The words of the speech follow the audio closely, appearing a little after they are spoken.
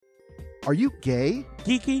Are you gay?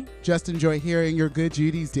 Geeky? Just enjoy hearing your good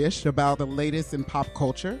Judy's dish about the latest in pop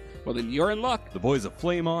culture? Well, then you're in luck. The boys of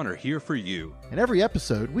Flame On are here for you. In every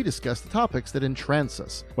episode, we discuss the topics that entrance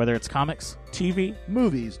us. Whether it's comics, TV,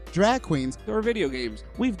 movies, drag queens, or video games,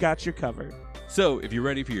 we've got you covered. So, if you're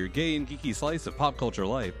ready for your gay and geeky slice of pop culture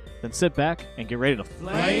life, then sit back and get ready to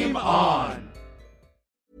Flame on!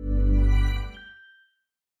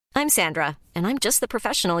 I'm Sandra, and I'm just the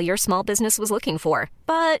professional your small business was looking for.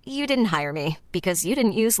 But you didn't hire me because you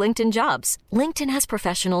didn't use LinkedIn Jobs. LinkedIn has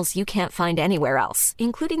professionals you can't find anywhere else,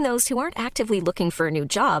 including those who aren't actively looking for a new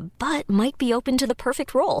job, but might be open to the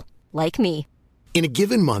perfect role, like me. In a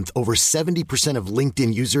given month, over 70% of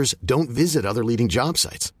LinkedIn users don't visit other leading job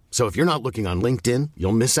sites. So if you're not looking on LinkedIn,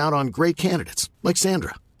 you'll miss out on great candidates, like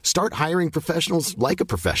Sandra. Start hiring professionals like a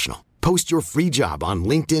professional. Post your free job on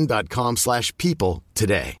linkedin.com/people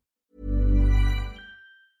today.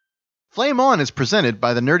 Flame On is presented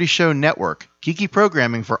by the Nerdy Show Network, geeky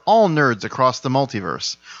programming for all nerds across the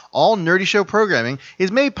multiverse. All Nerdy Show programming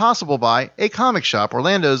is made possible by A Comic Shop,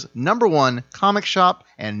 Orlando's #1 comic shop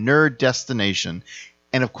and nerd destination,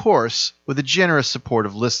 and of course, with the generous support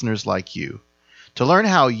of listeners like you. To learn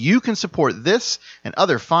how you can support this and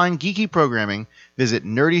other fine geeky programming, visit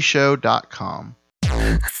nerdyshow.com.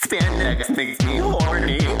 Spandex makes me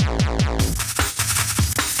horny.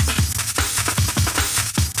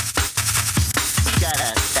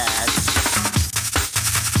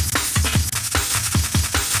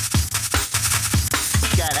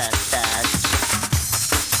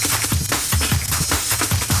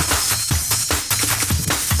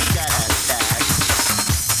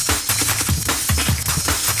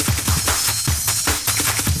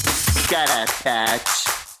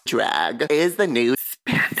 Drag is the new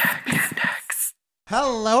Spandex.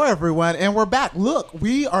 Hello, everyone, and we're back. Look,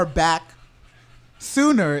 we are back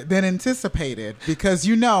sooner than anticipated because,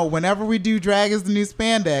 you know, whenever we do Drag is the New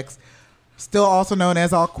Spandex, still also known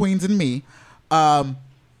as All Queens and Me,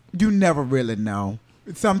 you never really know.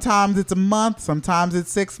 Sometimes it's a month, sometimes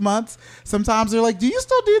it's 6 months. Sometimes they're like, do you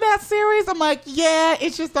still do that series? I'm like, yeah,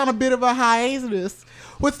 it's just on a bit of a hiatus.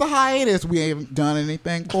 What's the hiatus? We haven't done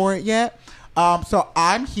anything for it yet. So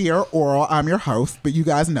I'm here, Oral. I'm your host, but you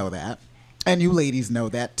guys know that. And you ladies know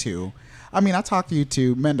that, too. I mean, I talk to you,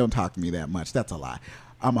 too. Men don't talk to me that much. That's a lie.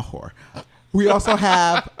 I'm a whore. We also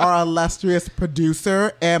have our illustrious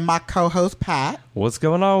producer and my co-host, Pat. what's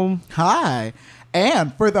going on? Hi.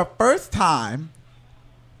 And for the first time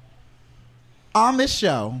on this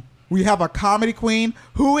show, we have a comedy queen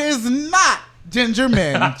who is not Ginger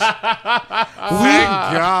Minge. Thank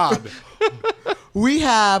God. We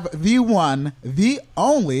have the one, the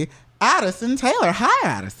only, Addison Taylor. Hi,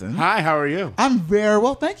 Addison. Hi, how are you? I'm very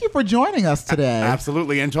well. Thank you for joining us today.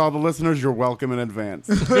 Absolutely. And to all the listeners, you're welcome in advance.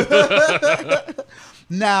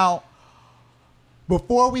 Now,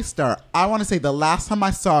 before we start, I want to say the last time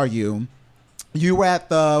I saw you, you were at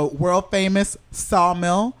the world-famous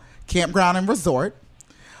Sawmill Campground and Resort.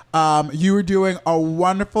 You were doing a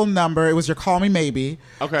wonderful number. It was your Call Me Maybe.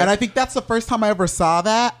 Okay. And I think that's the first time I ever saw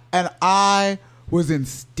that. And I was in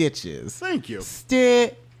stitches. Thank you.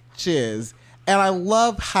 Stitches. And I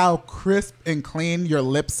love how crisp and clean your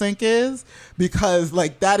lip sync is because,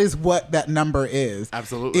 like, that is what that number is.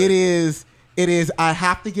 Absolutely. It is, I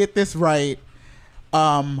have to get this right.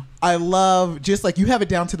 I love just, like, you have it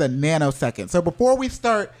down to the nanosecond. So before we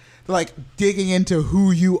start, like, digging into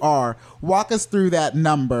who you are, walk us through that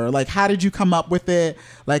number. Like, how did you come up with it?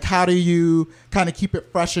 Like, how do you kind of keep it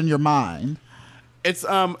fresh in your mind? It's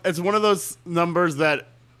one of those numbers that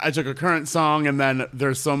I took a current song and then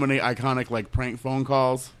there's so many iconic, like, prank phone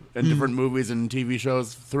calls in different movies and TV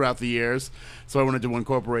shows throughout the years. So I wanted to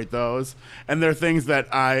incorporate those. And they're things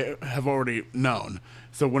that I have already known.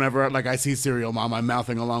 So whenever, like, I see Serial Mom, I'm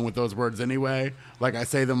mouthing along with those words anyway. Like, I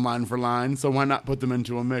say them line for line. So why not put them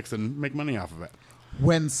into a mix and make money off of it?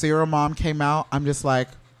 When Serial Mom came out, I'm just like,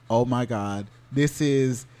 oh my God, this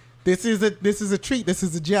is a treat. This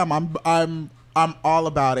is a gem. I'm all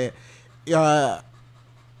about it. But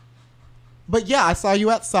yeah, I saw you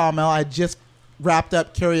at Sawmill. I just wrapped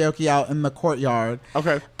up karaoke out in the courtyard.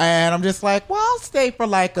 Okay. And I'm just like, well, I'll stay for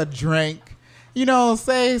like a drink. You know,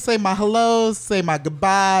 say my hellos, say my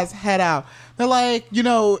goodbyes, head out. They're like, you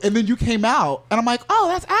know, and then you came out, and I'm like, oh,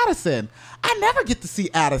 that's Addison. I never get to see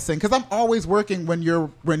Addison because I'm always working when you're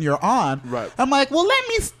on. Right. I'm like, well, let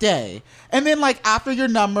me stay. And then, like, after your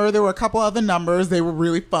number, there were a couple other numbers. They were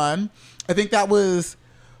really fun. I think that was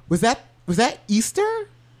that Easter?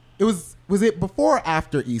 Was it before or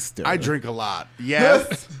after Easter? I drink a lot.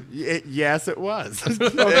 Yes. Yes, it was. Okay.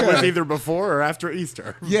 It was either before or after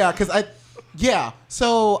Easter. Yeah, because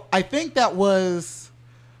so I think that was,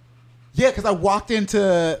 Yeah, because I walked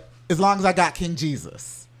into As Long as I Got King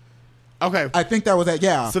Jesus. Okay. I think that was it.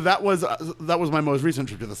 Yeah. So that was my most recent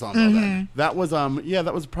trip to the Sawmill. Then that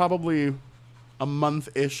was probably a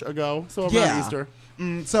month-ish ago. So around Easter.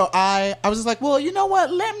 So I was just like, well, you know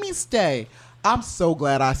what? Let me stay. I'm so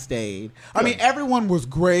glad I stayed. I mean, everyone was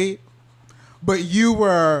great, but you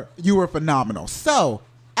were phenomenal. So,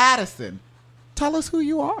 Addison, tell us who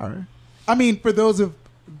you are. I mean, for those of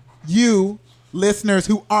you listeners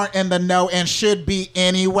who aren't in the know and should be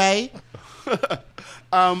anyway.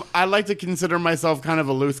 I like to consider myself kind of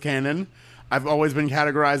a loose cannon. I've always been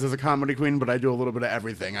categorized as a comedy queen, but I do a little bit of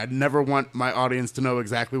everything. I'd never want my audience to know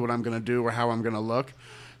exactly what I'm going to do or how I'm going to look.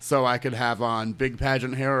 So I could have on big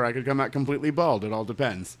pageant hair or I could come out completely bald. It all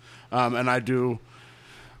depends. And I do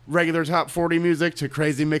regular top 40 music to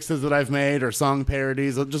crazy mixes that I've made or song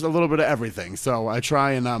parodies, just a little bit of everything. So I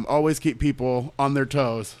try and always keep people on their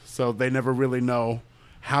toes so they never really know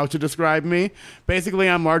how to describe me. Basically,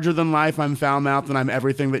 I'm larger than life, I'm foul-mouthed, and I'm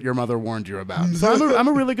everything that your mother warned you about. So I'm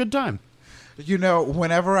a really good time. You know,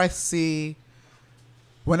 whenever I see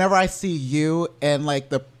you and like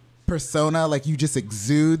the persona, like you just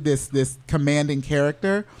exude this commanding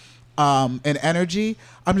character and energy,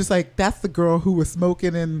 I'm just like, that's the girl who was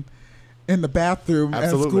smoking in the bathroom at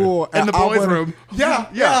school. In the boys' room.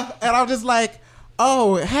 Yeah. And I'm just like,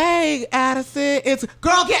 oh, hey, Addison.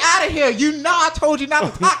 Girl, get out of here. You know I told you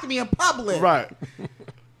not to talk to me in public. Right.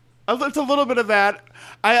 It's a little bit of that.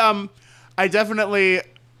 I definitely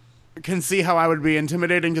can see how I would be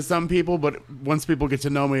intimidating to some people, but once people get to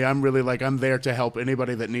know me, I'm really like, I'm there to help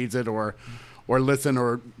anybody that needs it or listen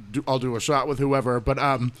or I'll do a shot with whoever. But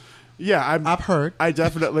yeah, I've heard. I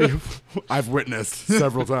definitely, I've witnessed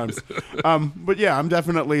several times. But yeah, I'm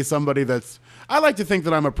definitely somebody I like to think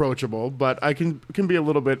that I'm approachable, but I can be a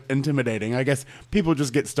little bit intimidating. I guess people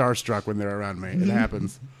just get starstruck when they're around me. It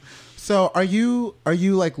happens. So are you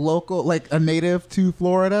like local, like a native to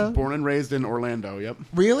Florida? Born and raised in Orlando, yep.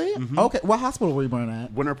 Really? Mm-hmm. Okay. What hospital were you born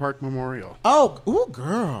at? Winter Park Memorial. Oh, ooh,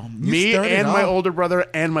 girl. Me and my older brother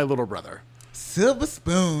and my little brother. Silver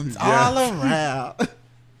spoons all around.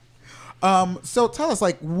 So tell us,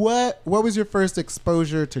 like, what was your first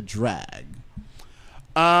exposure to drag?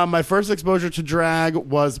 My first exposure to drag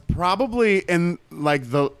was probably in like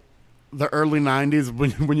the early 90s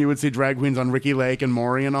when you would see drag queens on Ricki Lake and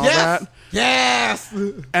Maury and all that. Yes.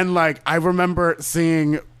 And like I remember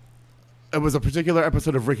seeing it was a particular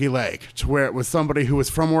episode of Ricki Lake to where it was somebody who was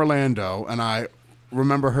from Orlando, and I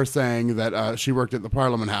remember her saying that she worked at the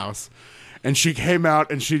Parliament House, and she came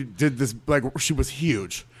out and she did this, like, she was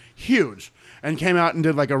huge, and came out and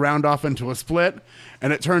did like a round off into a split.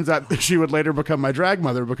 And it turns out that she would later become my drag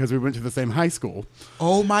mother because we went to the same high school.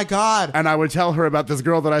 Oh my God. And I would tell her about this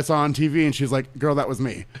girl that I saw on TV, and she's like, girl, that was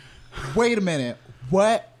me. Wait a minute.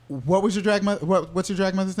 What was your drag mother? What's your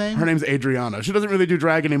drag mother's name? Her name's Adriana. She doesn't really do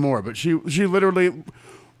drag anymore, but she literally,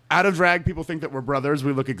 out of drag, people think that we're brothers.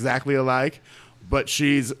 We look exactly alike, but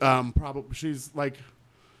she's she's like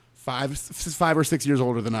 5 or 6 years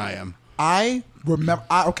older than I am. I remember.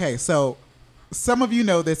 Okay, so some of you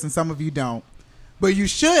know this and some of you don't, but you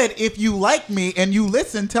should if you like me and you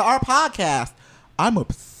listen to our podcast. I'm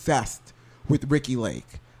obsessed with Ricki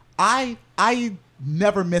Lake. I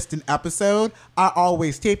never missed an episode. I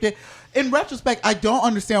always taped it. In retrospect, I don't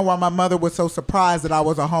understand why my mother was so surprised that I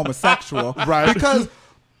was a homosexual. Right. Because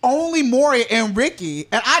only Maury and Ricki,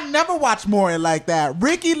 and I never watched Maury like that.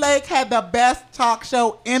 Ricki Lake had the best talk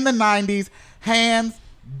show in the 90s, hands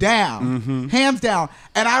down. Mm-hmm. Hands down.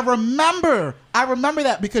 And I remember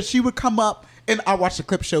that because she would come up, and I watch the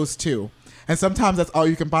clip shows too. And sometimes that's all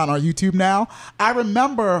you can find on YouTube now. I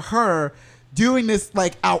remember her doing this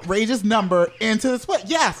like outrageous number into the split.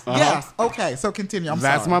 Yes. Okay, so continue.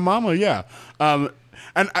 That's my mama, yeah. Now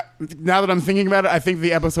that I'm thinking about it, I think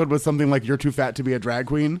the episode was something like, "You're too fat to be a drag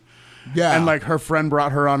queen." Yeah. And like her friend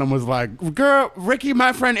brought her on and was like, "Girl, Ricki,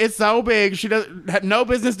 my friend, is so big. She had no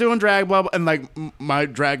business doing drag, blah, blah." And like my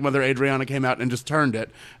drag mother, Adriana, came out and just turned it.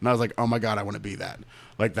 And I was like, oh my God, I want to be that.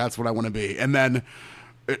 Like, that's what I want to be. And then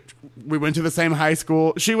we went to the same high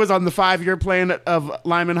school. She was on the 5-year plan of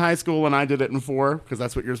Lyman High School, and I did it in 4 because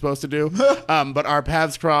that's what you're supposed to do. But our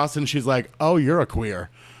paths crossed, and she's like, "Oh, you're a queer.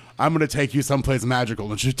 I'm going to take you someplace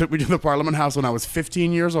magical." And she took me to the Parliament House when I was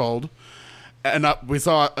 15 years old. And it was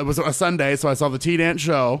a Sunday, so I saw the T-Dance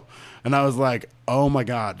show, and I was like, oh my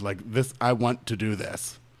God, like this, I want to do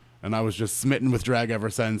this. And I was just smitten with drag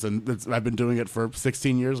ever since, and I've been doing it for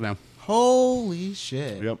 16 years now. Holy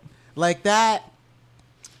shit. Yep. Like that,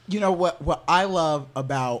 you know, what I love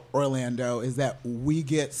about Orlando is that we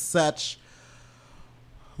get such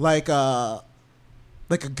like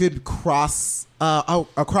like a good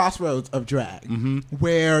a crossroads of drag,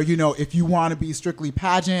 where if you want to be strictly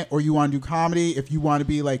pageant or you want to do comedy, if you want to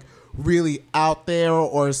be like really out there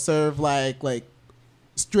or serve like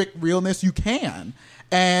strict realness, you can.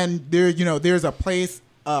 And there's a place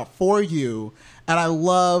for you. And I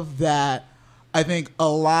love that. I think a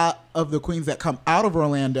lot of the queens that come out of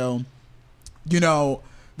Orlando,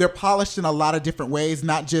 they're polished in a lot of different ways,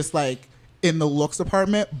 not just like in the looks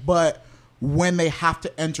department, but when they have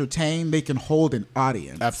to entertain, they can hold an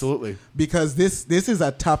audience. Absolutely. Because this is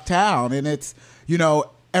a tough town, and it's,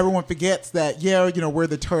 everyone forgets that, we're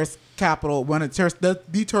the tourist capital,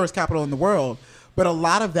 the tourist capital in the world, but a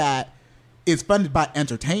lot of that is funded by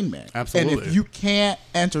entertainment. Absolutely. And if you can't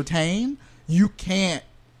entertain, you can't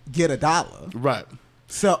get $1. Right.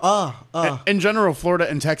 So, in general, Florida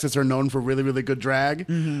and Texas are known for really, really good drag.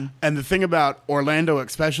 And the thing about Orlando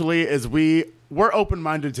especially is we're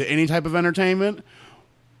open-minded to any type of entertainment.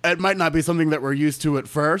 It might not be something that we're used to at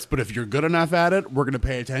first, but if you're good enough at it, we're going to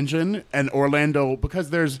pay attention. And Orlando, because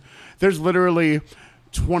there's literally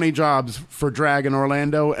 20 jobs for drag in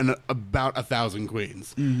Orlando and about 1,000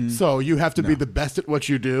 queens. So you have to be the best at what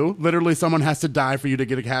you do. Literally, someone has to die for you to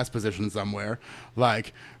get a cast position somewhere.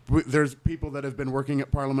 Like, there's people that have been working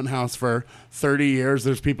at Parliament House for 30 years.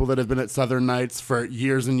 There's people that have been at Southern Nights for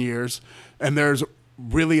years and years. And there's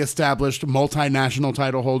really established multinational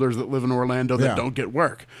title holders that live in Orlando that don't get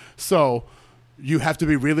work. So you have to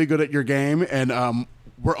be really good at your game. And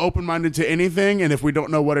we're open-minded to anything. And if we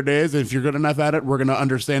don't know what it is, if you're good enough at it, we're going to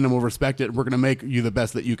understand and we'll respect it. We're going to make you the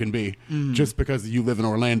best that you can be just because you live in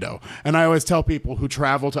Orlando. And I always tell people who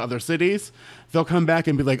travel to other cities, they'll come back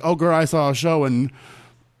and be like, oh, girl, I saw a show in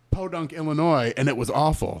Podunk, Illinois, and it was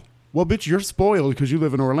awful. Well, bitch, you're spoiled because you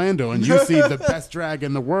live in Orlando and you see the best drag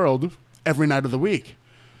in the world every night of the week.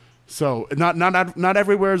 So not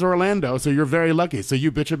everywhere is Orlando, so you're very lucky. So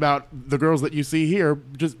you bitch about the girls that you see here,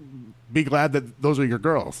 just be glad that those are your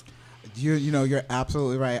girls. You're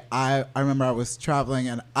absolutely right. I remember I was traveling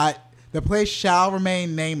and the place shall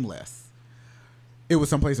remain nameless. It was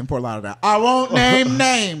someplace in Fort Lauderdale. I won't name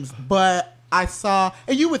names, but I saw,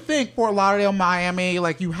 and you would think Fort Lauderdale, Miami,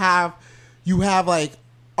 like you have like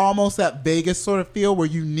almost that Vegas sort of feel where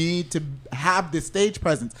you need to have this stage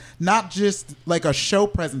presence, not just like a show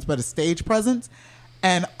presence, but a stage presence.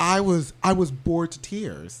 And I was bored to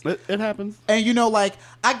tears. It happens. And like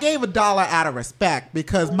I gave $1 out of respect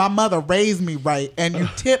because my mother raised me right, and you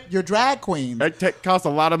tip your drag queens. It costs a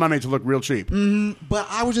lot of money to look real cheap. But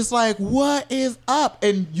I was just like, what is up?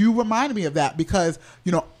 And you reminded me of that because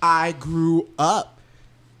I grew up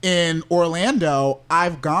in Orlando.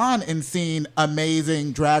 I've gone and seen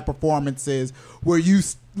amazing drag performances where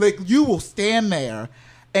you will stand there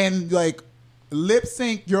and like lip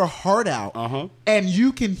sync your heart out, and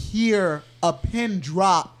you can hear a pin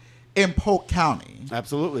drop in Polk County.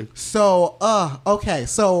 Absolutely. So, okay,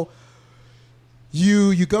 so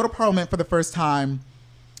you go to Parliament for the first time.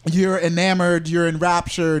 You're enamored. You're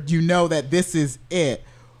enraptured. You know that this is it.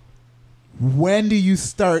 When do you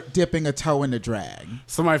start dipping a toe into drag?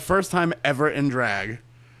 So my first time ever in drag,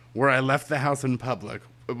 where I left the house in public,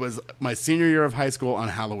 it was my senior year of high school on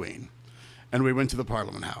Halloween. And we went to the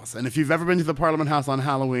Parliament House. And if you've ever been to the Parliament House on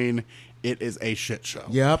Halloween, it is a shit show.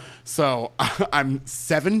 Yep. So I'm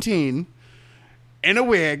 17, in a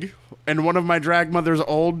wig, in one of my drag mother's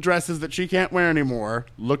old dresses that she can't wear anymore,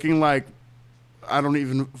 looking like,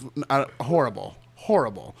 horrible.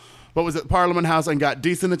 But was at Parliament House and got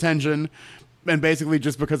decent attention. And basically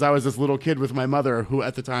just because I was this little kid with my mother, who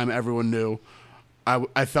at the time everyone knew,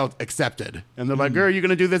 I felt accepted. And they're like, girl, are you going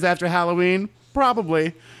to do this after Halloween?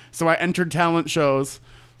 Probably. So I entered talent shows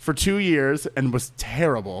for 2 years and was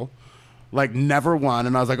terrible, like never won.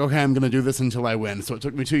 And I was like, okay, I'm going to do this until I win. So it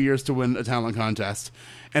took me 2 years to win a talent contest.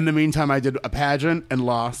 In the meantime, I did a pageant and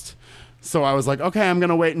lost. So I was like, okay, I'm going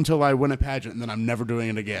to wait until I win a pageant and then I'm never doing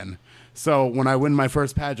it again. So when I win my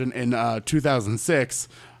first pageant in 2006,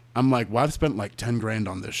 I'm like, well, I've spent like 10 grand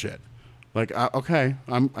on this shit. Like, okay,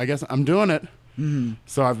 I guess I'm doing it.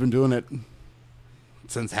 So I've been doing it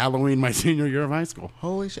since Halloween, my senior year of high school.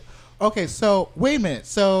 Holy shit. Okay, so wait a minute.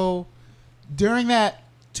 So during that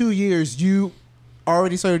 2 years, you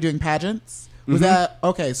already started doing pageants? Was that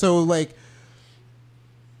okay? So like,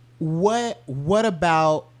 what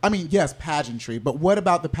about? I mean, yes, pageantry, but what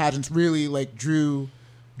about the pageants really like drew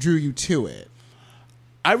you to it?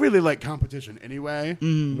 I really like competition anyway,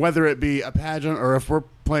 whether it be a pageant or if we're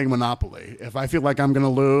playing Monopoly. If I feel like I'm going to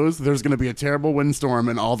lose, there's going to be a terrible windstorm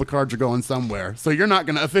and all the cards are going somewhere. So you're not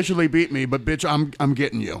going to officially beat me, but bitch, I'm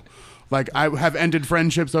getting you. Like, I have ended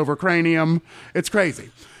friendships over cranium. It's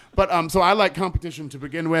crazy. But so I like competition to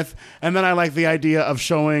begin with, and then I like the idea of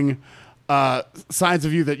showing sides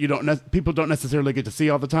of you that people don't necessarily get to see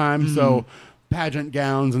all the time. Mm-hmm. So pageant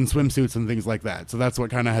gowns and swimsuits and things like that. So that's what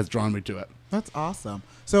kind of has drawn me to it. That's awesome.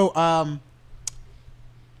 So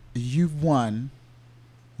you've won.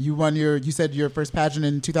 You said your first pageant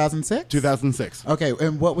in 2006? 2006. Okay,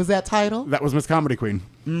 and what was that title? That was Miss Comedy Queen.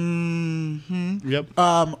 Mm-hmm. Yep.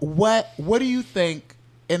 What do you think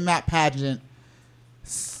in that pageant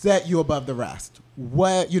set you above the rest?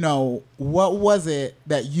 What was it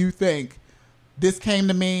that you think, this came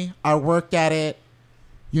to me, I worked at it,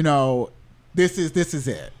 this is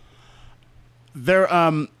it?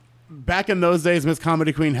 Back in those days, Miss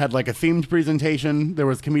Comedy Queen had like a themed presentation. There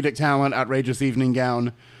was comedic talent, outrageous evening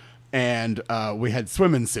gown, and we had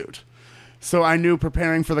swimming suit. So I knew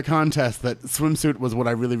preparing for the contest that swimsuit was what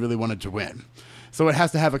I really, really wanted to win. So it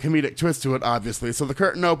has to have a comedic twist to it, obviously. So the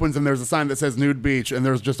curtain opens and there's a sign that says nude beach, and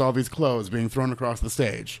there's just all these clothes being thrown across the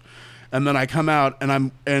stage. And then I come out and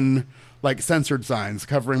I'm in like censored signs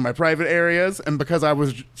covering my private areas. And because I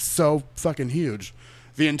was so fucking huge,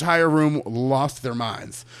 the entire room lost their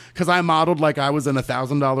minds. Because I modeled like I was in a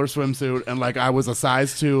 $1,000 swimsuit and like I was a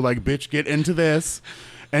size 2, like, bitch, get into this.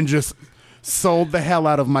 And just sold the hell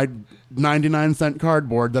out of my 99-cent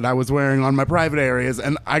cardboard that I was wearing on my private areas.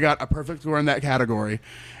 And I got a perfect score in that category.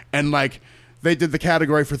 And like, they did the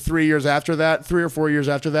category for 3 years after that, 3 or 4 years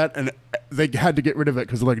after that. And they had to get rid of it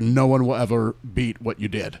because like no one will ever beat what you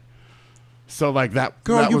did. So like that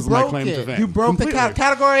was my claim to fame. You broke the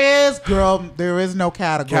category is, girl, there is no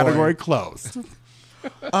category. Category closed.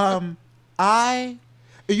 I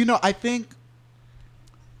think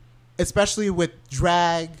especially with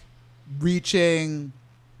drag reaching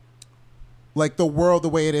like the world the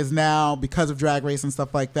way it is now because of Drag Race and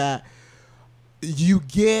stuff like that, you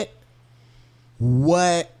get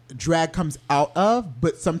what drag comes out of,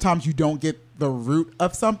 but sometimes you don't get the root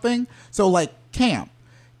of something. So like camp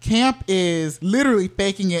is literally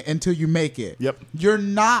faking it until you make it. Yep. You're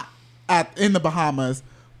not in the Bahamas,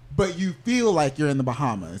 but you feel like you're in the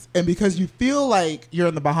Bahamas. And because you feel like you're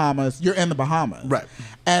in the Bahamas, you're in the Bahamas. Right.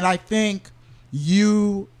 And I think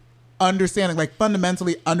you understanding, like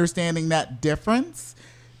fundamentally understanding that difference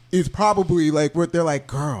is probably like what they're like,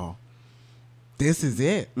 girl, this is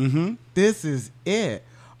it. Mm-hmm. This is it.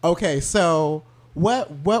 Okay, so what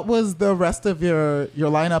was the rest of your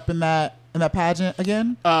lineup in that pageant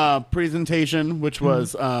again? Presentation, which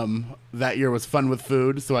was that year was Fun with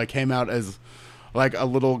Food. So I came out as like a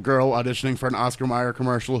little girl auditioning for an Oscar Mayer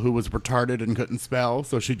commercial who was retarded and couldn't spell.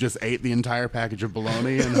 So she just ate the entire package of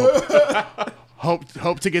bologna and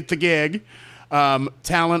hoped to get the gig.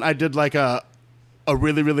 Talent, I did like a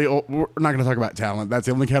really, really old, we're not going to talk about talent. That's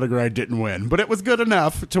the only category I didn't win, but it was good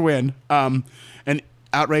enough to win. An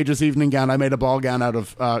outrageous evening gown. I made a ball gown out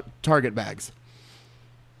of Target bags.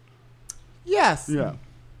 Yes. Yeah.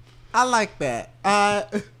 I like that. I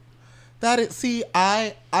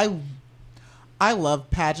love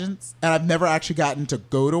pageants, and I've never actually gotten to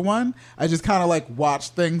go to one. I just kind of like watch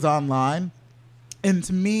things online. And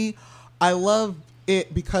to me, I love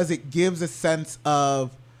it because it gives a sense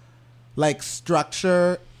of like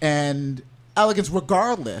structure and elegance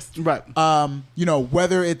regardless. Right.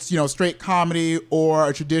 Whether it's, straight comedy or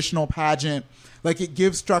a traditional pageant, like it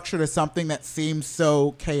gives structure to something that seems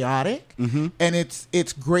so chaotic. Mm-hmm. And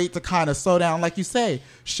it's great to kind of slow down, like you say,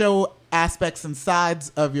 show aspects and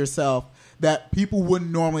sides of yourself that people wouldn't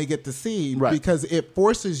normally get to see, right, because it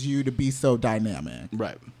forces you to be so dynamic.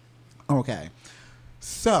 Right. Okay.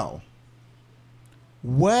 So,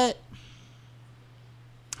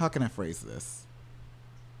 how can I phrase this?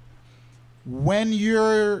 When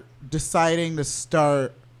you're deciding to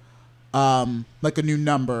start like a new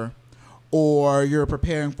number or you're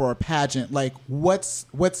preparing for a pageant, like what's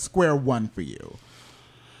square one for you?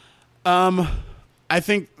 I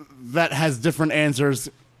think that has different answers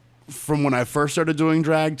from when I first started doing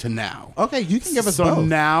drag to now. Okay, you can give us both. So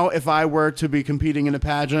now, if I were to be competing in a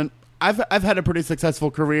pageant, I've had a pretty successful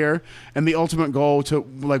career, and the ultimate goal to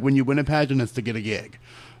like when you win a pageant is to get a gig.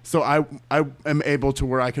 So I am able to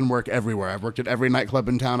where I can work everywhere. I've worked at every nightclub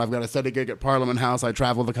in town. I've got a steady gig at Parliament House. I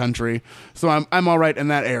travel the country, so I'm all right in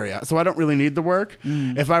that area. So I don't really need the work.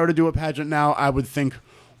 If I were to do a pageant now, I would think,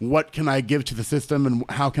 what can I give to the system, and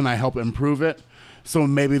how can I help improve it? So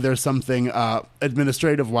maybe there's something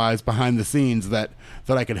administrative-wise behind the scenes that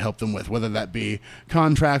I could help them with, whether that be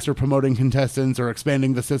contracts or promoting contestants or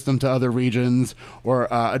expanding the system to other regions or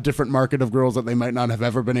a different market of girls that they might not have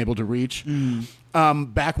ever been able to reach.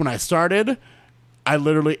 Back when I started, I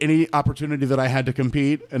literally, any opportunity that I had to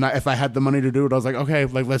compete, and if I had the money to do it, I was like, okay,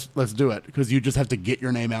 like let's do it, because you just have to get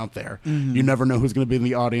your name out there. Mm-hmm. You never know who's going to be in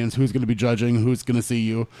the audience, who's going to be judging, who's going to see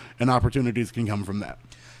you, and opportunities can come from that.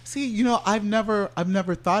 See, you know, I've never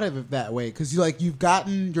thought of it that way, because you've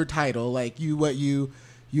gotten your title, like you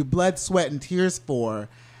bled, sweat, and tears for,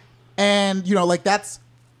 and you know, like that's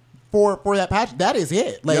for that pageant. That is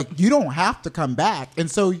it. Like you don't have to come back,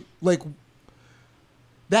 and so like.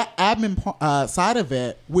 That admin side of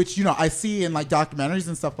it, which, you know, I see in like documentaries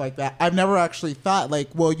and stuff like that, I've never actually thought like,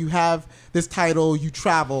 well, you have this title, you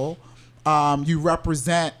travel, you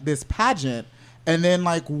represent this pageant, and then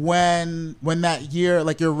like when that year,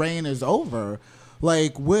 like your reign is over, what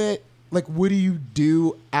do you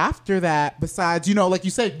do after that besides, you know, like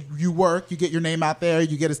you said, you work, you get your name out there,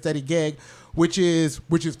 you get a steady gig, which is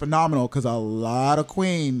phenomenal, because a lot of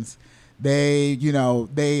queens, they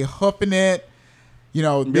hoofing it, you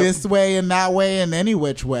know, this way and that way and any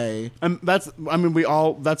which way. And that's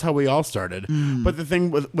how we all started. But the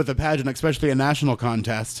thing with a pageant, especially a national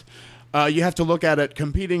contest, you have to look at it,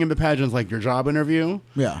 competing in the pageants like your job interview.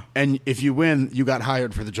 Yeah. And if you win, you got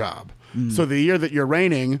hired for the job. So the year that you're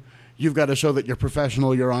reigning, you've got to show that you're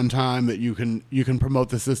professional, you're on time, that you can promote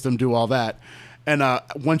the system, do all that. And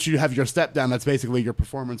once you have your step down, that's basically your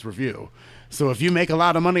performance review. So if you make a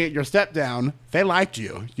lot of money at your step down, they liked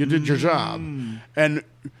you. You did your job. And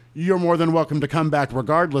you're more than welcome to come back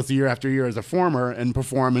regardless year after year as a former and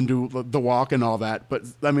perform and do the walk and all that. But,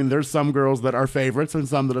 I mean, there's some girls that are favorites and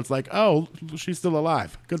some that it's like, oh, she's still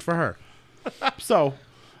alive. Good for her. So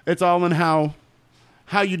it's all in how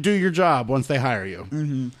you do your job once they hire you.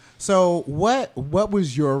 Mm-hmm. So what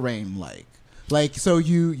was your reign like? Like, so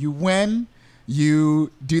you win.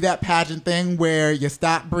 You do that pageant thing where you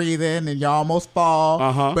stop breathing and you almost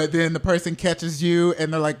fall, but then the person catches you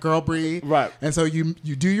and they're like, girl, breathe. Right. And so you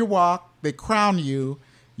do your walk, they crown you,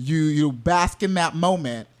 you bask in that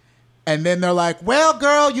moment, and then they're like, well,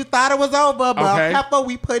 girl, you thought it was over, but Peppa,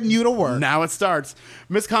 we putting you to work. Now it starts.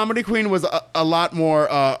 Miss Comedy Queen was a lot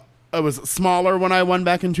more... it was smaller when I won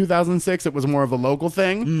back in 2006. It was more of a local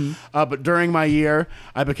thing. But during my year,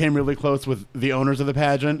 I became really close with the owners of the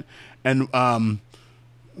pageant, and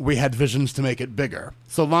we had visions to make it bigger.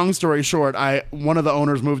 So long story short, one of the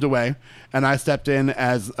owners moved away, and I stepped in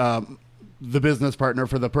as the business partner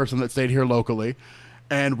for the person that stayed here locally.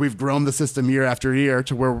 And we've grown the system year after year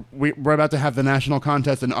to where we're about to have the national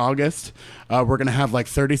contest in August. We're going to have like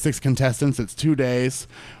 36 contestants. It's 2 days.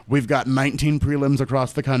 We've got 19 prelims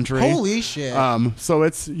across the country. Holy shit. So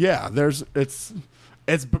it's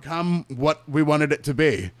become what we wanted it to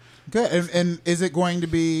be. Good. And is it going to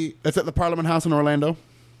be... It's at the Parliament House in Orlando.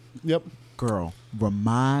 Yep. Girl,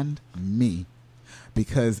 remind me.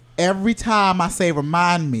 Because every time I say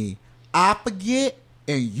remind me, I forget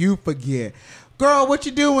and you forget. Girl, what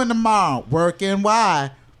you doing tomorrow? Working. Why?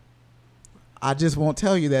 I just won't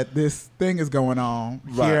tell you that this thing is going on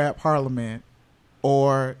here at Parliament,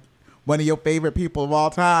 or one of your favorite people of all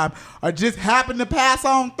time, or just happen to pass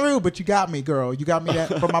on through. But you got me, girl. You got me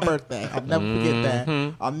that for my birthday. I'll never forget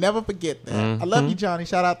that. I'll never forget that. I love you, Johnny.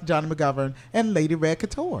 Shout out to Johnny McGovern and Lady Red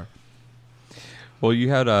Couture. Well, you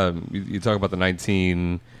had you talk about the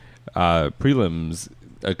 19 prelims.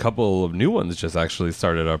 A couple of new ones just actually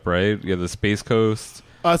started up, right? You have the Space Coast.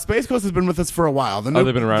 Space Coast has been with us for a while. They've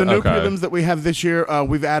been around. The new prelims that we have this year,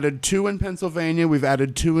 we've added 2 in Pennsylvania, we've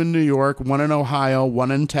added 2 in New York, 1 in Ohio,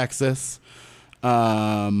 1 in Texas. There's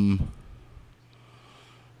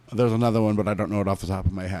another one, but I don't know it off the top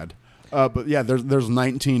of my head. But yeah, there's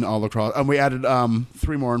 19 all across, and we added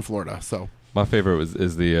 3 more in Florida. So my favorite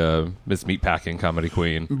is the Miss Meatpacking Comedy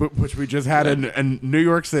Queen, which we just had in New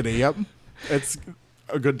York City. Yep, it's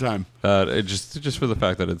a good time. Just for the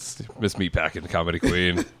fact that it's Miss Meatpacking Comedy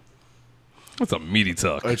Queen. That's a meaty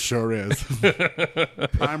tuck. It sure is.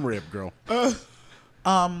 Prime rib, girl.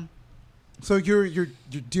 So you're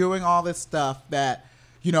doing all this stuff that,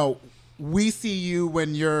 you know, we see you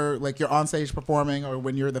when you're on stage performing or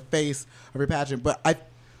when you're the face of your pageant,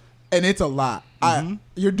 and it's a lot.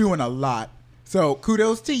 You're doing a lot. So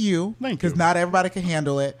kudos to you. Thank you. Because not everybody can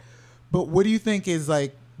handle it. But what do you think is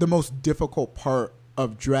like the most difficult part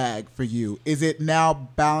of drag for you? Is it now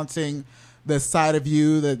balancing the side of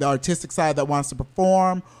you, the artistic side that wants to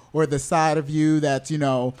perform, or the side of you that's, you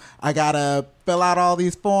know, I gotta fill out all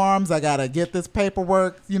these forms, I gotta get this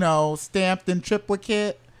paperwork, you know, stamped in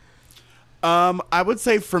triplicate? I would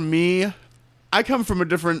say for me, I come from a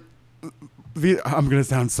different... I'm gonna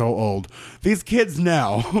sound so old. These kids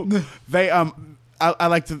now, they I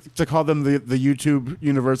like to call them the YouTube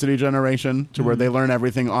university generation, to where they learn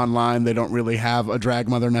everything online. They don't really have a drag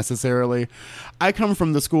mother necessarily. I come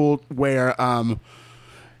from the school where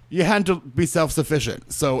you had to be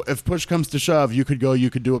self-sufficient. So if push comes to shove, you could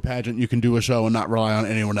do a pageant, you can do a show and not rely on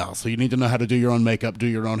anyone else. So you need to know how to do your own makeup, do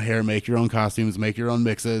your own hair, make your own costumes, make your own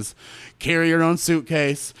mixes, carry your own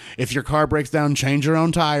suitcase. If your car breaks down, change your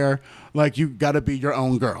own tire. Like, you got to be your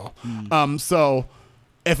own girl. So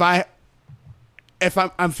if I'm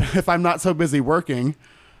not so busy working,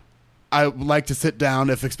 I like to sit down,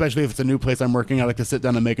 especially if it's a new place I'm working, I like to sit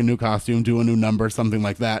down and make a new costume, do a new number, something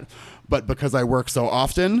like that. But because I work so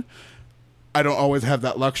often, I don't always have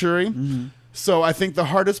that luxury. So I think the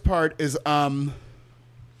hardest part is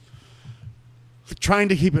trying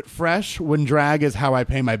to keep it fresh when drag is how I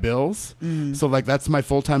pay my bills. So, like, that's my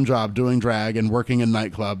full-time job, doing drag and working in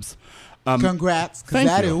nightclubs. Congrats. Thank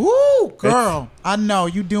that you. Is, woo, girl. I know.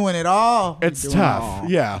 You doing it all. It's You doing it tough.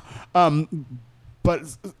 all. Yeah.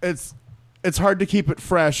 But it's hard to keep it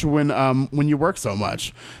fresh when you work so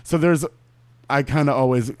much. So I kind of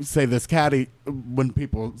always say this catty when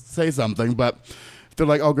people say something, but they're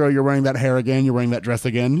like, "Oh, girl, you're wearing that hair again. You're wearing that dress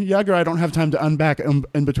again." Yeah, girl, I don't have time to unback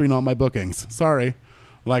in between all my bookings. Sorry.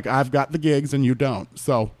 Like, I've got the gigs and you don't.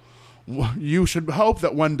 So you should hope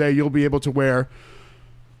that one day you'll be able to wear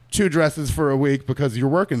 2 dresses for a week because you're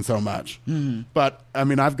working so much. But I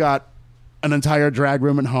mean, I've got an entire drag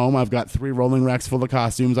room at home. I've got 3 rolling racks full of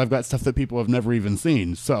costumes. I've got stuff that people have never even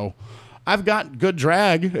seen. So I've got good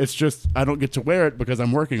drag. It's just I don't get to wear it because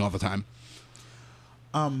I'm working all the time.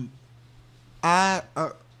 Sorry,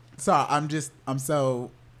 I'm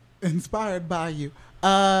so inspired by you.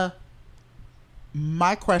 My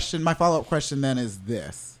follow-up question then is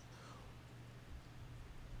this.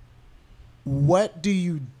 What do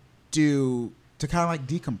you do to kind of like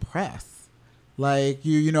decompress? Like,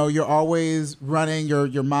 you know, you're always running,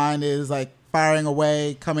 your mind is like firing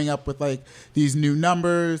away, coming up with like these new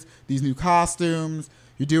numbers, these new costumes.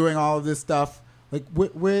 You're doing all of this stuff. Like,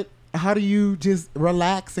 how do you just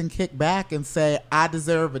relax and kick back and say, I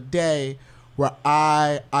deserve a day where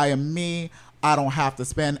I am me. I don't have to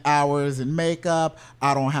spend hours in makeup.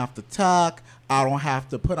 I don't have to tuck. I don't have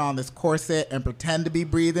to put on this corset and pretend to be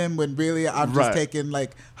breathing when really I'm just taking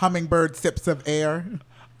like hummingbird sips of air.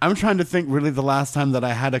 I'm trying to think really the last time that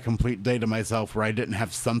I had a complete day to myself where I didn't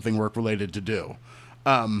have something work-related to do.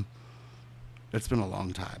 It's been a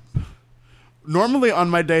long time. Normally on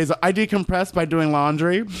my days, I decompress by doing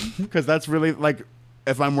laundry because that's really like,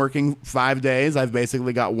 if I'm working 5 days, I've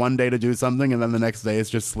basically got 1 day to do something, and then the next day is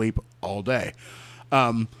just sleep all day.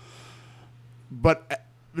 But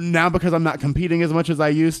now, because I'm not competing as much as I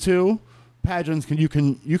used to, pageants you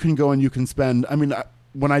can go and you can spend. I mean,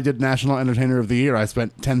 when I did National Entertainer of the Year, I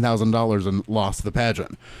spent $10,000 and lost the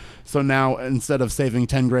pageant. So now, instead of saving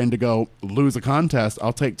 $10,000 to go lose a contest,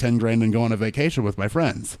 I'll take $10,000 and go on a vacation with my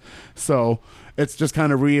friends. So it's just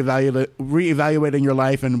kind of reevaluating your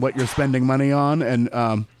life and what you're spending money on,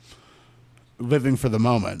 and living for the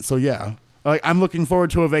moment. So yeah, like, I'm looking forward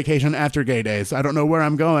to a vacation after Gay Days. I don't know where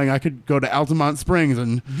I'm going. I could go to Altamont Springs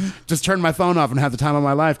and just turn my phone off and have the time of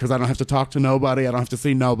my life because I don't have to talk to nobody. I don't have to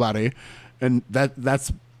see nobody. And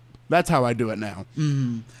that's how I do it now.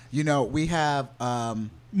 You know, we have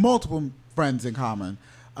multiple friends in common,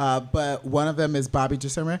 but one of them is Bobby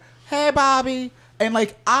Gissermer. Hey, Bobby. And,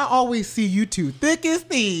 like, I always see you two thick as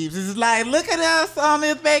thieves. It's like, look at us on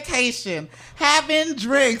this vacation, having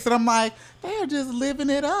drinks. And I'm like, they're just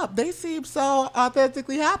living it up. They seem so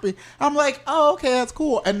authentically happy. I'm like, oh, okay, that's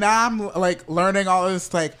cool. And now I'm, like, learning all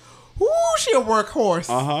this, like, whoo, she a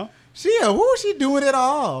workhorse. She doing it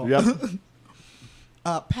all. Yep.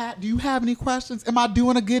 Pat, do you have any questions? Am I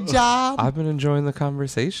doing a good job? I've been enjoying the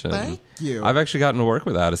conversation. Thank you. I've actually gotten to work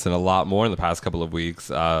with Addison a lot more in the past couple of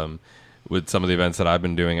weeks. With some of the events that I've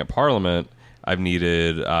been doing at Parliament, I've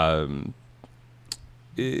needed, like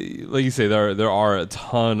you say, there are a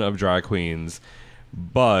ton of drag queens,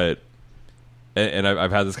 but, and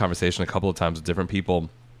I've had this conversation a couple of times with different people.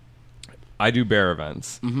 I do bear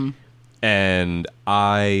events, and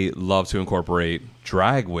I love to incorporate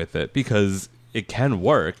drag with it because it can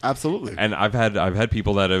work. Absolutely. And I've had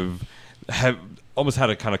people that have almost had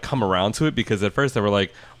to kind of come around to it because at first they were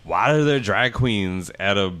like, why are there drag queens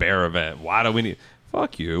at a bear event? Why do we need...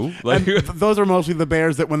 Fuck you. Like, those are mostly the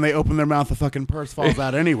bears that when they open their mouth, the fucking purse falls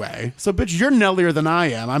out anyway. So, bitch, you're nellier than I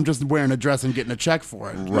am. I'm just wearing a dress and getting a check for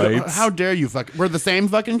it. Right. How dare you fucking... We're the same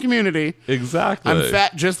fucking community. Exactly. I'm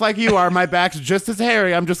fat just like you are. My back's just as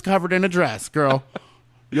hairy. I'm just covered in a dress, girl.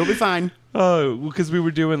 You'll be fine. Because we were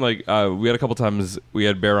doing, like... we had a couple times... We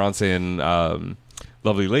had Beyoncé and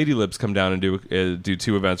Lovely Lady Lips come down and do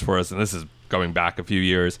 2 events for us, and this is going back a few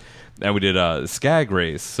years, and we did a skag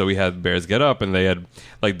race. So we had bears get up, and they had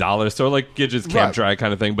like dollar store, like Gidget's camp drag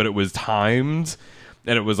kind of thing, but it was timed.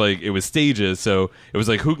 And it was like, it was stages. So it was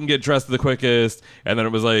like, who can get dressed the quickest? And then it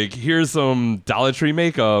was like, here's some Dollar Tree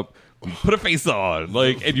makeup. Put a face on.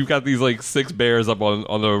 Like, and you've got these like 6 bears up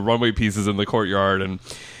on the runway pieces in the courtyard. And,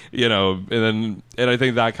 you know, and I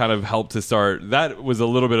think that kind of helped to start. That was a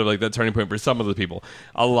little bit of like that turning point for some of the people.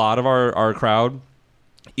 A lot of our crowd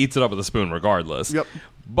eats it up with a spoon regardless. Yep.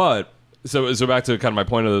 But so back to kind of my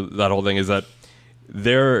point of that whole thing is that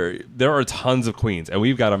there are tons of queens, and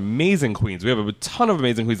we've got amazing queens. We have a ton of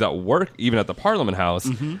amazing queens that work even at the Parliament House.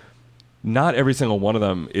 Mm-hmm. Not every single one of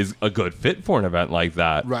them is a good fit for an event like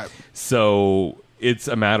that. Right. So it's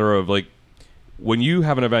a matter of like, when you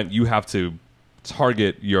have an event, you have to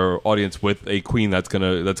target your audience with a queen that's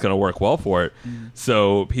gonna work well for it. Mm.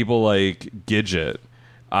 So people like Gidget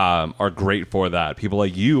are great for that. People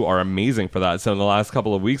like you are amazing for that. So in the last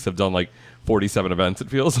couple of weeks, I've done like 47 events, it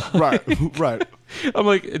feels like. Right. I'm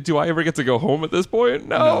like, do I ever get to go home at this point?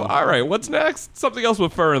 No. All right, what's next? Something else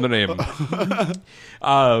with fur in the name.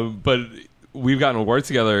 But we've gotten to work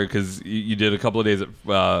together because you did a couple of days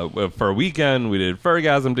at Fur Weekend. We did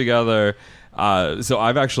Furgasm together. So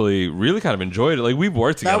I've actually really kind of enjoyed it. Like, we've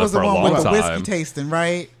worked together for a long time. That was the one with the whiskey tasting,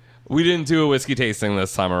 right? We didn't do a whiskey tasting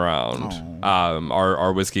this time around.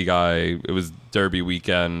 Our whiskey guy, it was Derby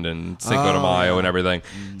weekend and Cinco de Mayo and everything.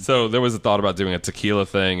 So there was a thought about doing a tequila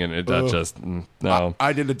thing, and that just, no.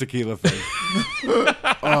 I did a tequila thing.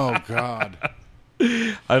 Oh, God.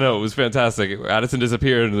 I know, it was fantastic. Addison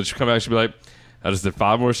disappeared, and then she'd come back, she'd be like, I just did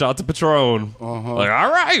 5 more shots of Patron. Like,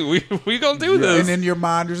 all right, we gonna do this. And in your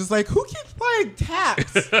mind, you're just like, who keeps playing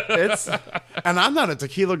taps? And I'm not a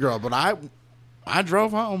tequila girl, but I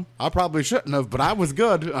drove home. I probably shouldn't have, but I was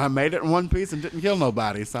good. I made it in one piece and didn't kill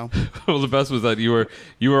nobody. So, well, the best was that you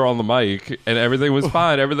were on the mic and everything was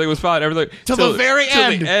fine. Everything was fine. Everything till the very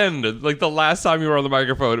end. The end. Like the last time you were on the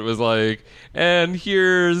microphone, it was like, and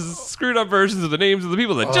here's screwed up versions of the names of the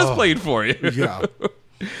people that just played for you. Yeah.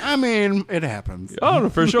 I mean, it happens. Oh,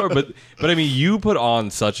 for sure. But I mean, you put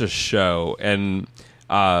on such a show, and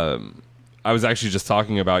I was actually just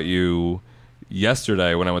talking about you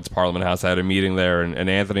yesterday when I went to Parliament House. I had a meeting there, and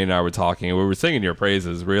Anthony and I were talking, and we were singing your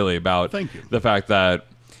praises, really, about the fact that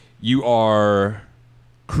you are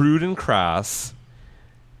crude and crass,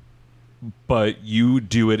 but you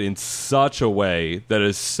do it in such a way that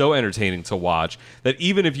is so entertaining to watch that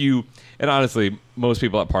even if you, and honestly, most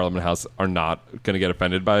people at Parliament House are not going to get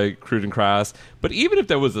offended by crude and crass, but even if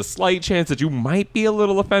there was a slight chance that you might be a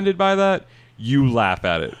little offended by that, you laugh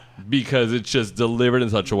at it because it's just delivered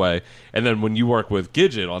in such a way. And then when you work with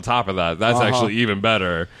Gidget on top of that, that's actually even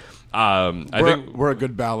better. I think we're a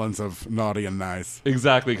good balance of naughty and nice.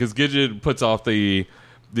 Exactly, because Gidget puts off the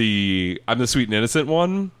I'm the sweet and innocent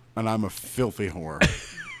one. And I'm a filthy whore.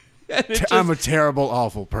 I'm a terrible,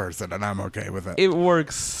 awful person, and I'm okay with it. It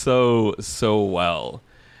works so well,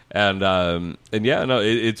 and yeah, no,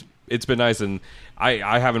 it's been nice, and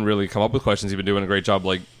I haven't really come up with questions. You've been doing a great job,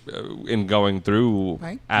 like in going through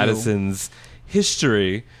Addison's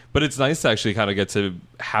history, but it's nice to actually kind of get to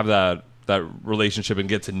have that relationship and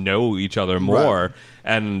get to know each other more. Right.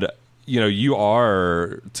 And you know, you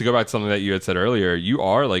are, to go back to something that you had said earlier, you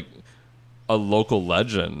are like a local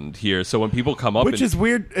legend here. So when people come up, which is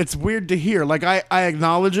weird, it's weird to hear. Like I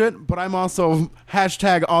acknowledge it, but I'm also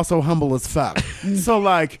also humble as fuck. So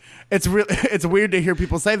like it's weird to hear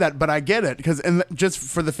people say that, but I get it because just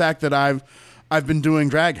for the fact that I've been doing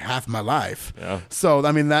drag half my life. Yeah. So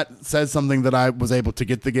I mean that says something that I was able to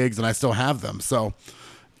get the gigs and I still have them. So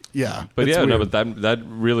yeah. But yeah, weird. No, but that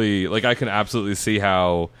really, like, I can absolutely see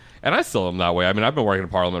how, and I still am that way. I mean, I've been working in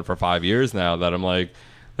Parliament for 5 years now that I'm like,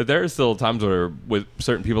 that there are still times where with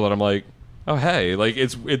certain people that I'm like, oh hey, like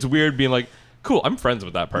it's weird being like, cool, I'm friends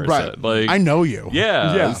with that person. Right. Like I know you.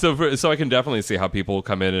 Yeah. So I can definitely see how people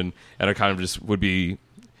come in and are kind of just would be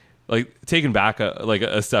like taken back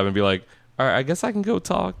a step and be like, all right, I guess I can go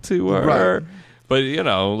talk to her. Right. But you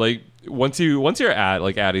know, like once you're at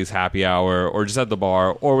like Addie's happy hour or just at the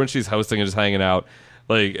bar or when she's hosting and just hanging out,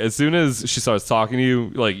 like as soon as she starts talking to you,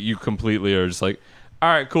 like you completely are just like, all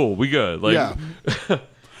right, cool, we good. Like, yeah.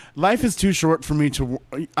 Life is too short for me to.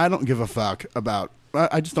 I don't give a fuck about.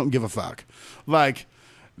 I just don't give a fuck. Like,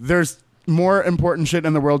 there's more important shit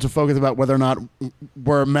in the world to focus about whether or not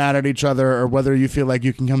we're mad at each other or whether you feel like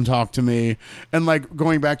you can come talk to me. And like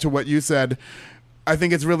going back to what you said, I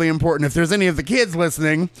think it's really important. If there's any of the kids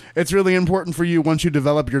listening, it's really important for you once you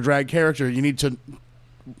develop your drag character. You need to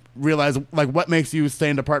realize like what makes you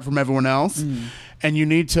stand apart from everyone else, and you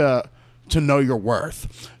need to to know your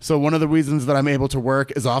worth. So one of the reasons that I'm able to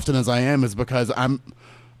work as often as I am is because I'm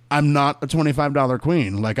not a $25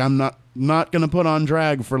 queen. Like, I'm not going to put on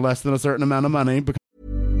drag for less than a certain amount of money.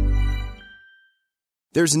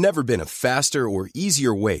 There's never been a faster or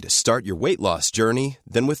easier way to start your weight loss journey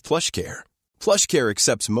than with PlushCare. PlushCare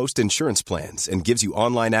accepts most insurance plans and gives you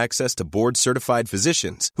online access to board-certified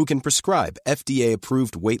physicians who can prescribe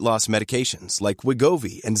FDA-approved weight loss medications like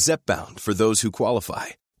Wegovy and Zepbound for those who qualify.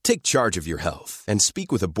 Take charge of your health and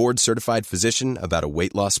speak with a board-certified physician about a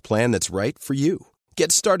weight loss plan that's right for you.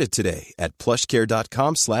 Get started today at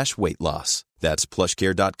plushcare.com/weight loss. That's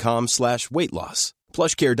plushcare.com/weight loss.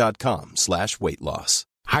 plushcare.com/weight loss.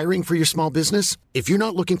 Hiring for your small business? If you're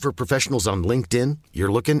not looking for professionals on LinkedIn,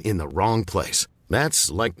 you're looking in the wrong place. That's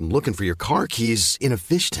like looking for your car keys in a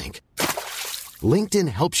fish tank. LinkedIn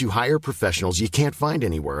helps you hire professionals you can't find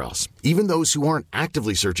anywhere else, even those who aren't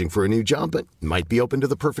actively searching for a new job but might be open to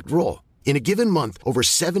the perfect role. In a given month, over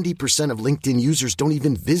 70% of LinkedIn users don't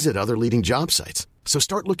even visit other leading job sites. So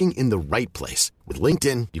start looking in the right place. With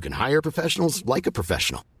LinkedIn, you can hire professionals like a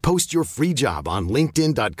professional. Post your free job on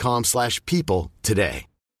linkedin.com/people today.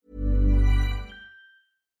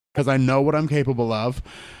 Because I know what I'm capable of,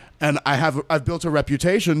 and I've built a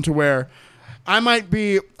reputation to where I might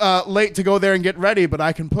be late to go there and get ready, but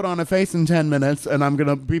I can put on a face in 10 minutes, and I'm going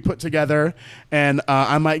to be put together, and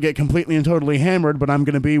I might get completely and totally hammered, but I'm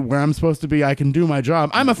going to be where I'm supposed to be. I can do my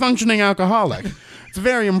job. I'm a functioning alcoholic. It's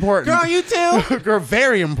very important. Girl, you too? Girl,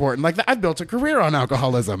 very important. Like, I've built a career on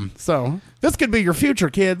alcoholism, so this could be your future,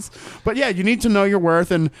 kids. But yeah, you need to know your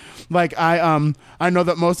worth, and like I know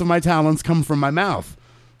that most of my talents come from my mouth.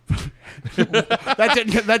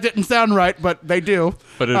 that didn't sound right, but they do.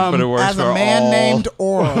 But it works as for a man all. named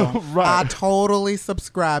Oral. Right. I totally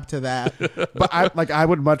subscribe to that. But I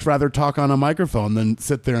would much rather talk on a microphone than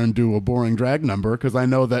sit there and do a boring drag number, because I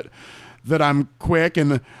know that I'm quick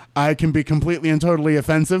and I can be completely and totally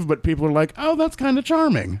offensive, but people are like, oh, that's kind of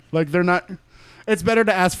charming. Like, they're not. It's better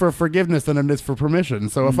to ask for forgiveness than it is for permission.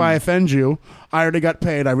 So if I offend you, I already got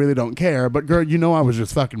paid. I really don't care. But girl, you know I was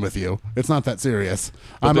just fucking with you. It's not that serious.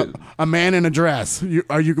 I'm a man in a dress.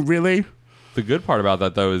 Are you really? The good part about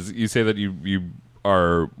that, though, is you say that you'd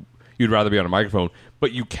rather be on a microphone,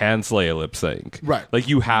 but you can slay a lip sync. Right. Like,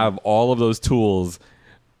 you have all of those tools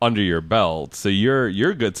under your belt, so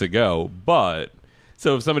you're good to go. But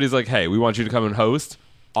so if somebody's like, hey, we want you to come and host,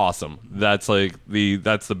 awesome. That's the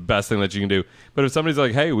best thing that you can do. But if somebody's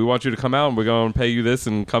like, hey, we want you to come out and we're going to pay you this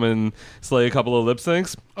and come and slay a couple of lip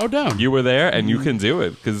syncs, oh, damn, you were there and you can do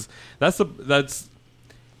it, because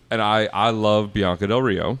and I love Bianca Del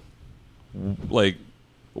Rio, like,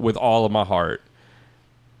 with all of my heart,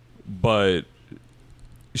 but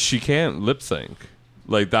she can't lip sync.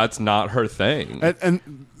 Like, that's not her thing. And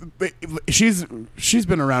she's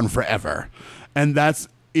been around forever, and that's.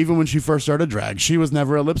 Even when she first started drag, she was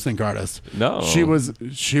never a lip sync artist. No, she was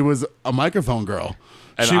a microphone girl.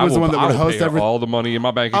 And she was the one that would host all the money in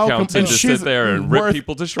my bank account to just sit there and rip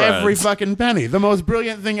people to shreds. Every fucking penny. The most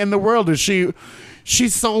brilliant thing in the world is she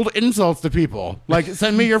sold insults to people. Like,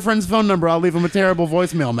 send me your friend's phone number, I'll leave him a terrible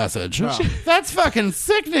voicemail message. Wow. That's fucking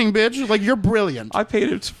sickening, bitch. Like, you're brilliant. I paid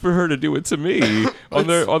it for her to do it to me on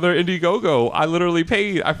their Indiegogo. I literally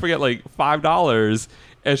paid, I forget, like $5.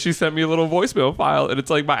 And she sent me a little voicemail file, and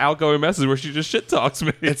it's like my outgoing message where she just shit talks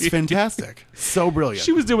me. It's fantastic. So brilliant.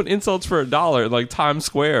 She was doing insults for $1 in like Times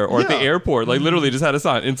Square or at the airport. Like, literally just had a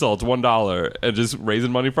sign, insults $1, and just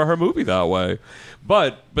raising money for her movie that way.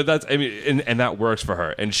 But that's, I mean, and that works for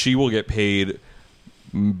her, and she will get paid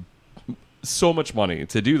so much money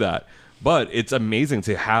to do that. But it's amazing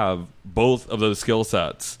to have both of those skill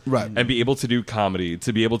sets, right, and be able to do comedy,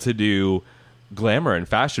 to be able to do glamour and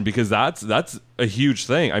fashion, because that's a huge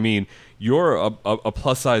thing. I mean, you're a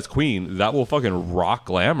plus size queen that will fucking rock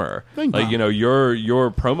glamour. Like, you know, your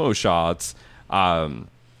promo shots,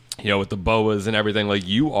 you know, with the boas and everything, like,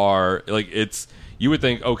 you are like, it's, you would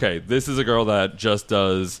think, okay, this is a girl that just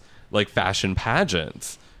does like fashion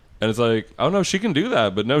pageants, and it's like, oh no, she can do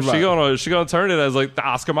that, but no, right, she gonna turn it as like the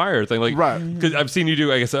Oscar Mayer thing, like, right? Because I've seen you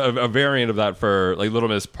do, I guess, a variant of that for like Little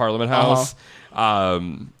Miss Parliament House.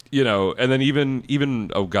 You know, and then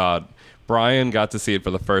even oh god, Brian got to see it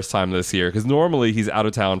for the first time this year, because normally he's out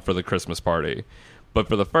of town for the Christmas party, but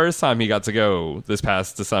for the first time he got to go this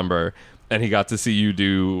past December, and he got to see you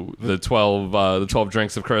do the 12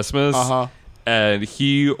 drinks of Christmas, and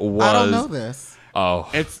he was, I don't know this. Oh,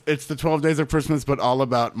 it's the 12 days of Christmas, but all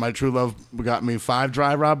about my true love got me 5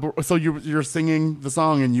 dry rub. So you're singing the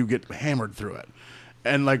song and you get hammered through it,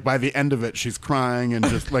 and like by the end of it, she's crying and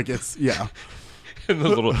just like, it's And the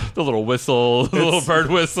little whistle, the little bird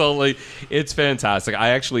whistle, like it's fantastic. I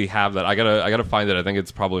actually have that. I gotta find it. I think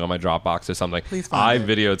it's probably on my Dropbox or something. Please find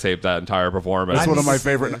it. Videotaped that entire performance. That's one of my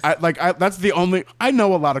favorite. That's the only. I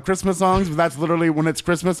know a lot of Christmas songs, but that's literally when it's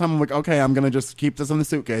Christmas. I'm like, okay, I'm gonna just keep this in the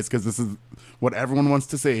suitcase because this is what everyone wants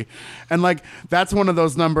to see. And like that's one of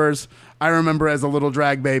those numbers I remember as a little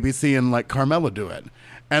drag baby seeing like Carmella do it,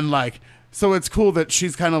 and like. So it's cool that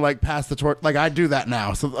she's kind of like passed the torch. Like I do that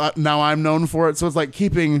now. So now I'm known for it. So it's like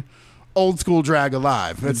keeping old school drag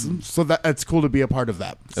alive. It's cool to be a part of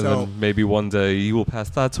that. And then maybe one day you will pass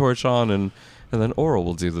that torch on, and then Oral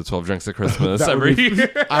will do the 12 Drinks at Christmas every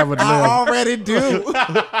year. I would. I already do.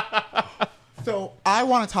 So I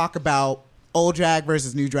want to talk about old drag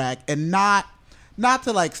versus new drag, and not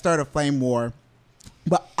to like start a flame war,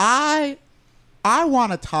 but I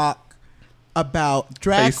want to talk about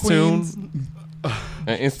drag queens.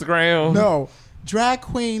 Instagram. No, drag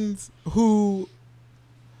queens who,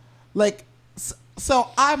 like, so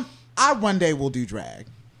I one day will do drag.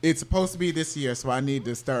 It's supposed to be this year, so I need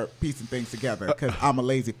to start piecing things together because I'm a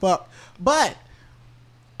lazy fuck. But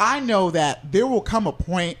I know that there will come a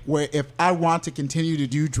point where if I want to continue to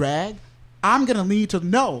do drag, I'm gonna need to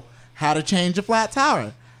know how to change a flat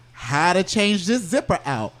tire, how to change this zipper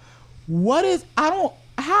out.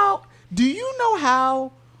 Do you know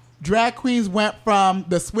how drag queens went from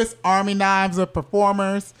the Swiss Army knives of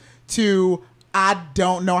performers to I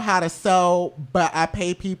don't know how to sew, but I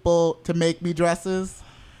pay people to make me dresses?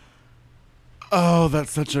 Oh,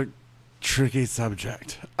 that's such a tricky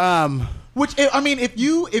subject. Which, I mean, if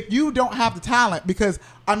you don't have the talent, because,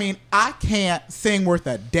 I mean, I can't sing worth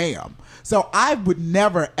a damn. So I would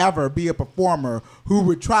never, ever be a performer who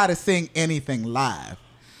would try to sing anything live.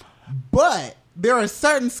 But there are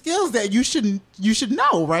certain skills that you should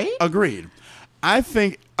know, right? Agreed. I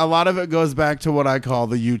think a lot of it goes back to what I call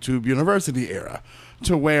the YouTube University era,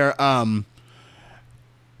 to where I'm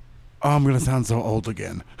going to sound so old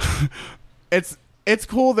again. It's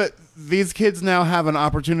cool that these kids now have an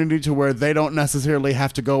opportunity to where they don't necessarily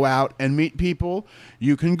have to go out and meet people.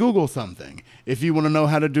 You can Google something. If you want to know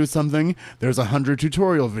how to do something, there's 100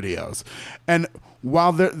 tutorial videos. And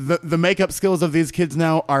while the makeup skills of these kids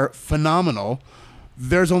now are phenomenal,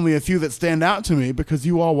 there's only a few that stand out to me because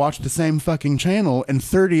you all watch the same fucking channel and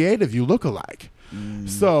 38 of you look alike.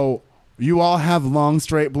 So you all have long,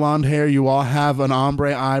 straight blonde hair. You all have an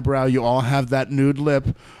ombre eyebrow. You all have that nude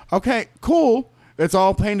lip. Okay, cool. It's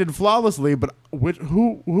all painted flawlessly, but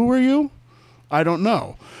who are you? I don't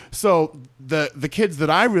know. So the kids that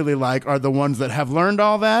I really like are the ones that have learned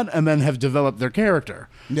all that and then have developed their character.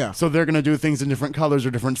 Yeah. So they're going to do things in different colors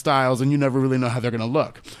or different styles, and you never really know how they're going to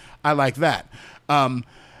look. I like that. And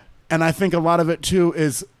I think a lot of it, too,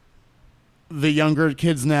 is the younger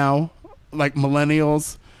kids now, like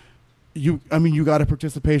millennials, you got a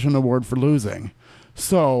participation award for losing.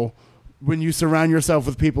 So when you surround yourself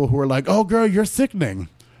with people who are like, oh, girl, you're sickening.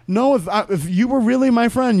 No, if you were really my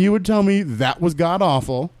friend, you would tell me that was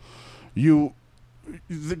god-awful.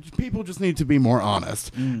 People just need to be more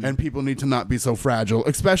honest, and people need to not be so fragile,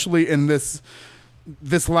 especially in this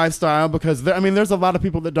lifestyle, because there's a lot of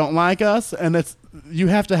people that don't like us, and you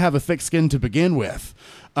have to have a thick skin to begin with,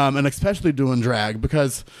 and especially doing drag,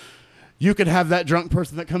 because you could have that drunk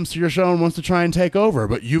person that comes to your show and wants to try and take over,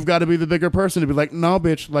 but you've got to be the bigger person to be like, no,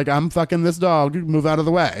 bitch, like, I'm fucking this dog, move out of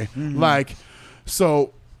the way. Like,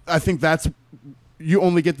 so I think you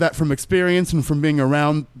only get that from experience and from being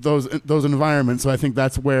around those environments. So I think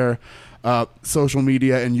that's where social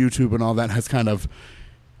media and YouTube and all that has kind of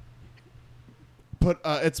put.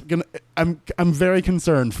 I'm very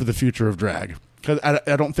concerned for the future of drag, because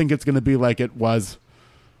I don't think it's going to be like it was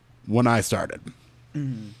when I started.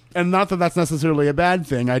 And not that that's necessarily a bad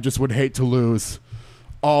thing. I just would hate to lose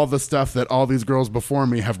all the stuff that all these girls before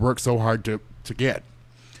me have worked so hard to get.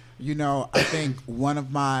 You know, I think one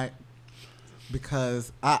of my,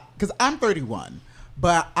 because I'm 31,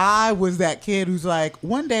 but I was that kid who's like,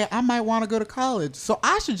 one day I might want to go to college, so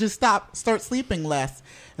I should just start sleeping less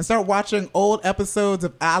and start watching old episodes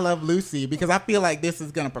of I Love Lucy, because I feel like this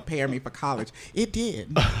is going to prepare me for college. It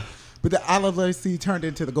did. But the I Love Lucy turned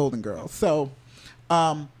into the Golden Girls. So,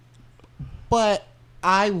 but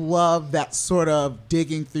I love that sort of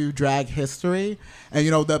digging through drag history. And,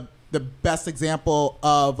 you know, the best example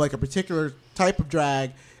of like a particular type of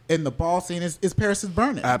drag in the ball scene is Paris is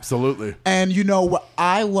Burning. Absolutely. And, you know, what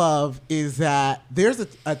I love is that there's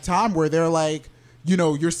a time where they're like, you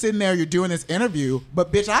know, you're sitting there, you're doing this interview,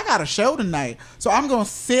 but bitch, I got a show tonight. So I'm going to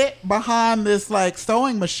sit behind this like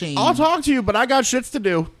sewing machine. I'll talk to you, but I got shits to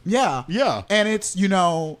do. Yeah. Yeah. And it's, you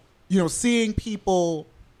know, seeing people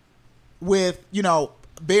with, you know,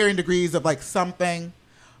 varying degrees of like something.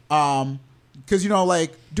 Because, you know,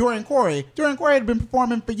 like Dorian Corey had been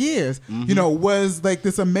performing for years, you know, was like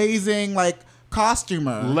this amazing, like,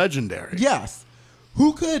 costumer. Legendary. Yes.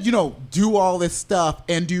 Who could, you know, do all this stuff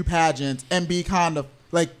and do pageants and be kind of,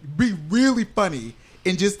 like, be really funny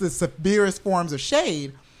in just the severest forms of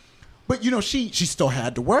shade. But, you know, she still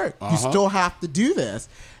had to work. You still have to do this.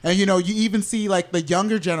 And, you know, you even see, like, the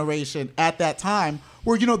younger generation at that time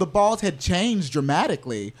where, you know, the balls had changed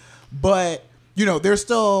dramatically. But, you know, they're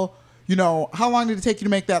still, you know, how long did it take you to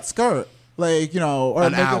make that skirt? Like, you know, or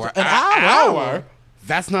an hour. An hour?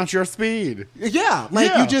 That's not your speed. Yeah.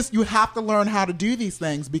 Like, you have to learn how to do these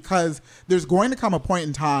things because there's going to come a point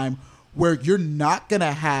in time where you're not going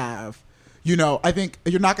to have, you know, I think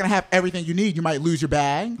you're not going to have everything you need. You might lose your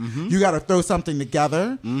bag. You got to throw something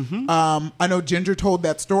together. I know Ginger told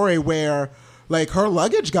that story where, like, her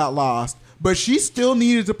luggage got lost, but she still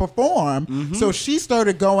needed to perform. So she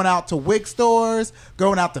started going out to wig stores,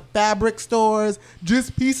 going out to fabric stores,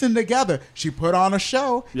 just piecing together. She put on a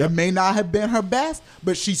show. It may not have been her best,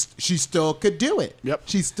 but she still could do it.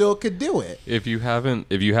 She still could do it. If you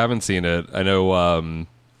haven't seen it, I know I'm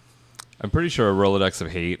pretty sure Rolodex of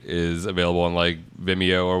Hate is available on like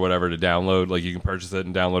Vimeo or whatever to download. Like you can purchase it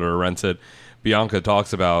and download it or rent it. Bianca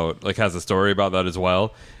talks about, like, has a story about that as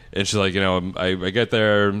well. And she's like, you know, I get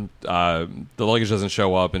there, the luggage doesn't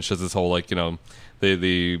show up, and she has this whole, like, you know,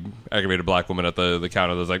 the aggravated black woman at the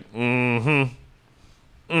counter that's like,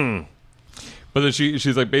 But then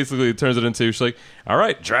she's like, basically turns it into, she's like, all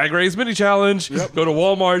right, Drag Race mini challenge. Go to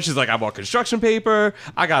Walmart. She's like, I bought construction paper.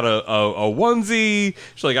 I got a onesie.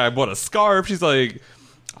 She's like, I bought a scarf. She's like,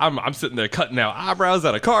 I'm sitting there cutting out eyebrows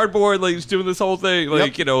out of cardboard, like, just doing this whole thing,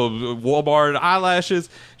 like, you know, Walmart eyelashes.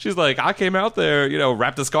 She's like, I came out there, you know,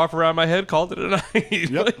 wrapped a scarf around my head, called it a night.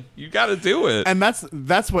 Like, you got to do it. And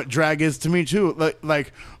that's what drag is to me too.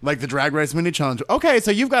 Like the Drag Race mini challenge. Okay, so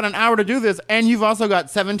you've got an hour to do this, and you've also got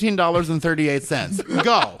 $17.38.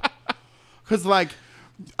 Go, because like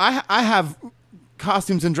I have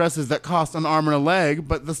costumes and dresses that cost an arm and a leg,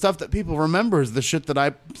 but the stuff that people remember is the shit that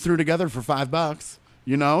I threw together for $5.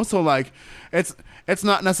 You know, so like, it's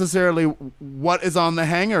not necessarily what is on the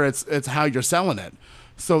hanger. It's how you're selling it.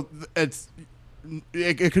 So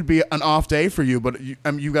it could be an off day for you, but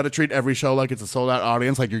you got to treat every show like it's a sold out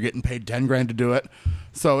audience, like you're getting paid $10,000 to do it.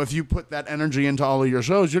 So if you put that energy into all of your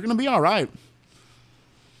shows, you're going to be all right.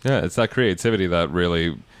 Yeah, it's that creativity that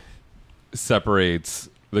really separates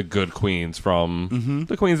the good queens from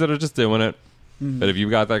the queens that are just doing it. But if you've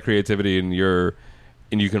got that creativity and you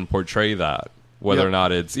can portray that. Whether or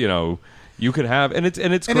not it's, you know, you could have, and it's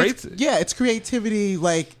great. It's creativity,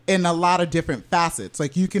 like, in a lot of different facets.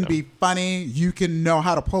 Like, you can be funny, you can know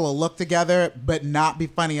how to pull a look together, but not be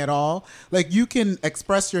funny at all. Like, you can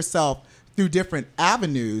express yourself through different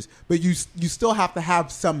avenues, but you still have to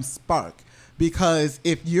have some spark. Because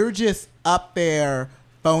if you're just up there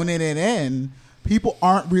phoning it in, people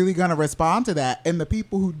aren't really going to respond to that. And the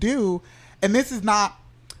people who do, and this is not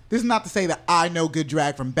to say that I know good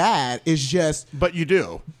drag from bad. It's just... But you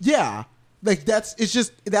do. Yeah. Like, that's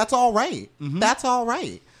all right. That's all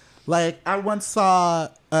right. Like, I once saw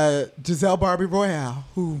Giselle Barbie Royale,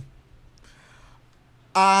 who...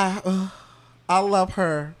 I love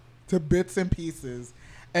her to bits and pieces.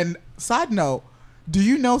 And side note, do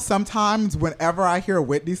you know sometimes whenever I hear a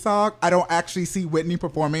Whitney song, I don't actually see Whitney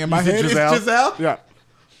performing in my head? Giselle? It's Giselle? Yeah.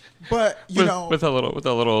 But you know, with a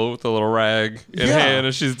little rag in hand,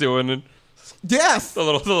 as she's doing it. Yes, the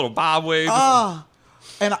little bob wave.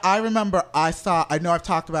 And I remember I know I've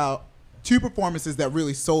talked about two performances that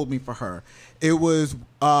really sold me for her. It was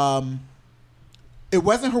it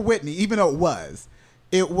wasn't her Whitney, even though it was.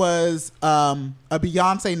 It was a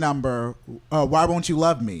Beyonce number, Why Won't You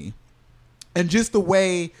Love Me, and just the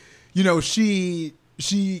way, you know, she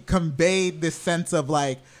conveyed this sense of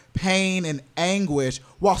like pain and anguish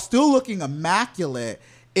while still looking immaculate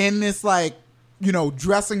in this, like, you know,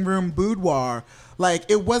 dressing room boudoir.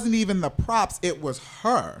 Like, it wasn't even the props, it was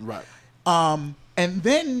her. Right. And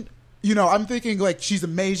then, you know, I'm thinking, like, she's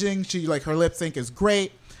amazing. She, like, her lip sync is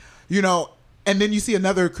great, you know, and then you see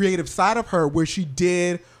another creative side of her where she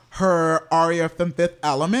did her aria from Fifth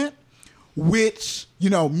Element, which, you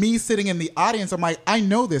know, me sitting in the audience, I'm like, I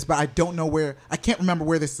know this, but I can't remember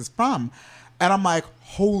where this is from. And I'm like,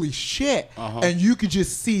 holy shit. And you could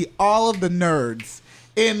just see all of the nerds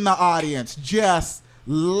in the audience just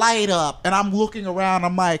light up. And I'm looking around.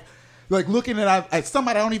 I'm like looking at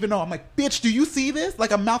somebody I don't even know. I'm like, bitch, do you see this?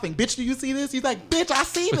 Like, I'm mouthing, bitch, do you see this? He's like, bitch, I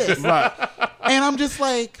see this. Right. And I'm just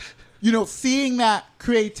like, seeing that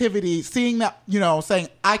creativity, seeing that, saying,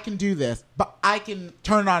 I can do this, but I can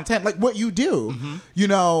turn it on 10, like what you do,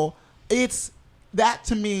 it's, that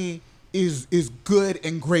to me is good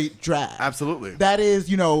and great drag. Absolutely. That is,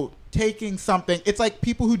 taking something, it's like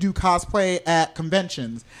people who do cosplay at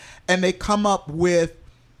conventions and they come up with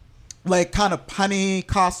like kind of punny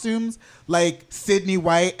costumes, like Sydney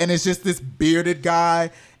White, and it's just this bearded guy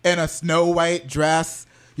in a Snow White dress,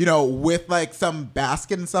 with like some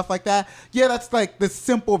basket and stuff like that. Yeah, that's like the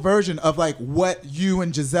simple version of like what you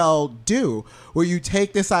and Giselle do, where you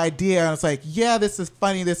take this idea and it's like, yeah, this is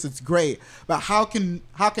funny, this is great, but how can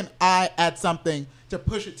I add something to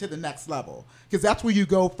push it to the next level? Because that's where you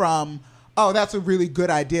go from, oh, that's a really good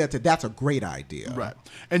idea to that's a great idea. Right.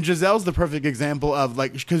 And Giselle's the perfect example of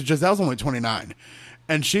like, because Giselle's only 29,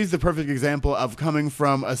 and she's the perfect example of coming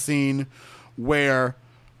from a scene where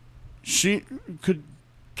she could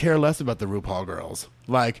care less about the RuPaul girls.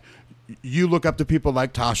 Like, you look up to people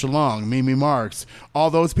like Tasha Long, Mimi Marks, all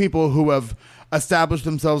those people who have established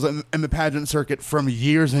themselves in the pageant circuit from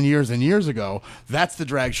years and years and years ago. That's the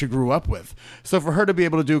drag she grew up with. So for her to be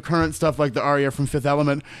able to do current stuff like the Aria from Fifth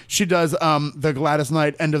Element, she does the Gladys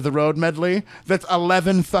Knight End of the Road medley that's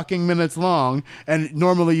 11 fucking minutes long, and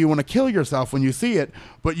normally you want to kill yourself when you see it,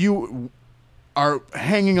 but you are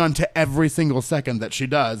hanging on to every single second that she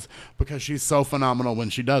does because she's so phenomenal when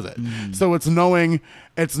she does it. So it's knowing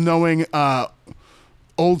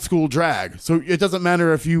old school drag. So it doesn't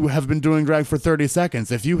matter if you have been doing drag for 30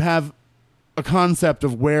 seconds. If you have a concept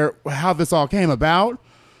of how this all came about,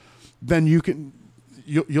 then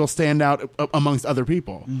you'll stand out amongst other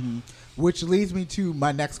people. Which leads me to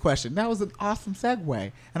my next question. That was an awesome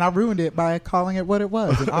segue, and I ruined it by calling it what it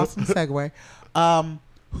was, an awesome segue.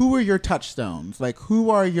 Who are your touchstones? Like, who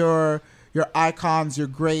are your icons, your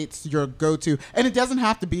greats, your go-to? And it doesn't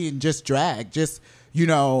have to be in just drag, just,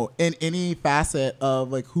 in any facet of,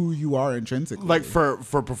 like, who you are intrinsically. Like, for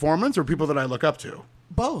performance or people that I look up to?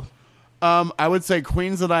 Both. I would say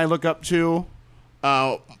queens that I look up to,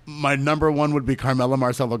 my number one would be Carmela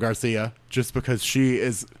Marcelo Garcia, just because she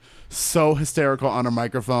is so hysterical on a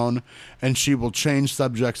microphone, and she will change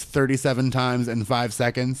subjects 37 times in 5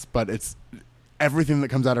 seconds, but it's everything that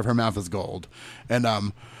comes out of her mouth is gold.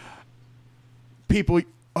 And people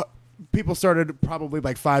started probably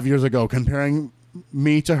like 5 years ago comparing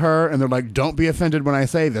me to her, and they're like, don't be offended when I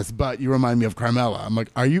say this, but you remind me of Carmela. I'm like,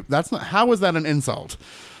 how is that an insult?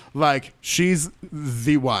 Like, she's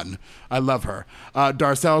the one. I love her.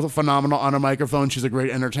 Darcelle's phenomenal on a microphone. She's a great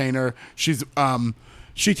entertainer.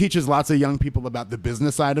 She teaches lots of young people about the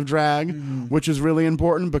business side of drag, which is really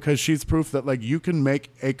important because she's proof that, like, you can make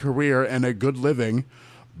a career and a good living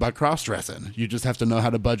by cross-dressing. You just have to know how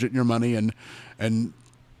to budget your money and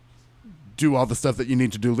do all the stuff that you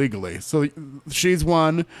need to do legally. So she's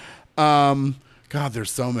one. God,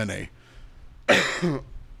 there's so many.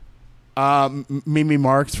 Mimi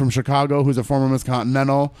Marks from Chicago, who's a former Miss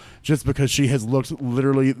Continental, just because she has looked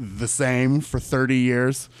literally the same for 30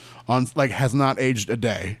 years, has not aged a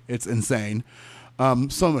day. It's insane.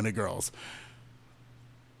 So many girls.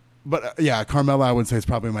 But yeah, Carmela, I would say, is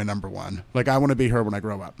probably my number one. Like, I want to be her when I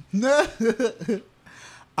grow up.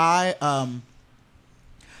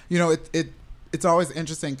 It's always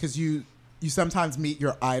interesting because you sometimes meet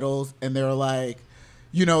your idols and they're like,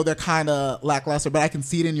 they're kind of lackluster, but I can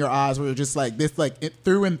see it in your eyes where you're just like this, like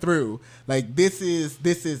through and through. Like, this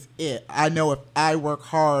is it. I know if I work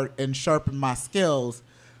hard and sharpen my skills,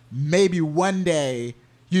 maybe one day,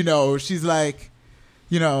 she's like,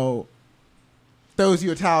 throws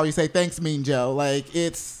you a towel, you say, thanks, Mean Joe. Like,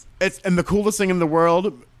 it's and the coolest thing in the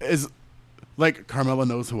world is, like, Carmela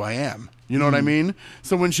knows who I am. You know what I mean?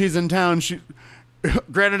 So when she's in town,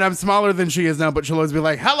 granted, I'm smaller than she is now, but she'll always be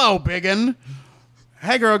like, hello, biggin'.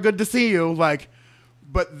 Hey, girl, good to see you. Like,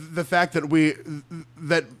 but the fact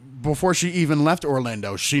that before she even left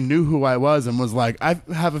Orlando, she knew who I was and was like, I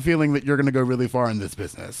have a feeling that you're going to go really far in this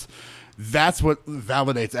business. That's what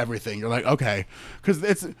validates everything. You're like, okay, because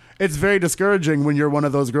it's very discouraging when you're one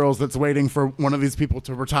of those girls that's waiting for one of these people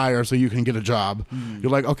to retire so you can get a job.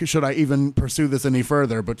 You're like, okay, should I even pursue this any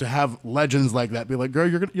further? But to have legends like that be like, girl,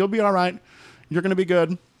 you'll be all right. You're going to be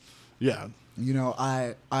good. Yeah.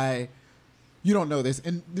 You don't know this,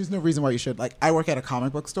 and there's no reason why you should. Like, I work at a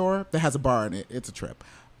comic book store that has a bar in it. It's a trip.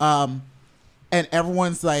 And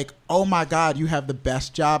everyone's like, oh, my God, you have the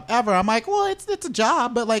best job ever. I'm like, well, it's a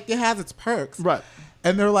job, but, like, it has its perks. Right.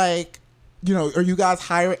 And they're like, are you guys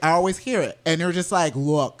hiring? I always hear it. And they're just like,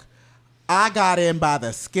 look, I got in by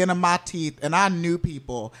the skin of my teeth, and I knew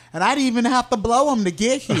people. And I didn't even have to blow them to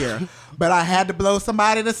get here. But I had to blow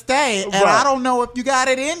somebody to stay. And I don't know if you got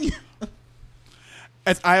it in you.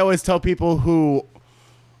 I always tell people who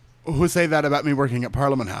say that about me working at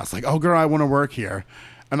Parliament House, like, oh, girl, I want to work here.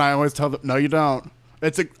 And I always tell them, no, you don't.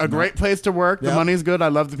 It's a great place to work. The money's good. I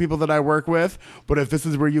love the people that I work with. But if this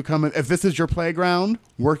is where you come in, if this is your playground,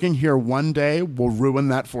 working here one day will ruin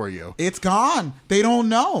that for you. It's gone. They don't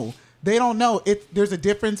know. There's a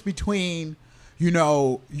difference between,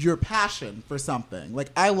 your passion for something. Like,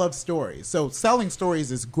 I love stories. So selling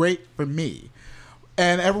stories is great for me.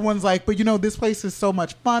 And everyone's like, but this place is so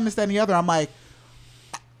much fun, this, that, and the other. I'm like,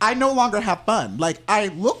 I no longer have fun. Like, I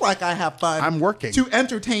look like I have fun. I'm working to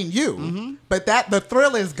entertain you, but the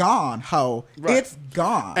thrill is gone. Right. It's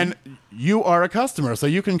gone. And you are a customer, so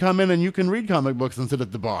you can come in and you can read comic books and sit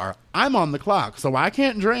at the bar. I'm on the clock, so I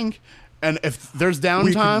can't drink. And if there's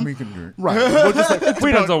downtime, we can drink. Right? We'll just say,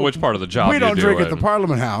 Depends on which part of the job we don't you're drink at doing. the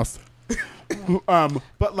Parliament House.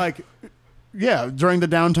 But like, yeah, during the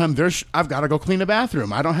downtime, I've got to go clean a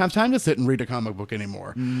bathroom. I don't have time to sit and read a comic book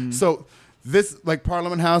anymore. So. This, like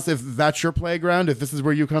Parliament House, if that's your playground, if this is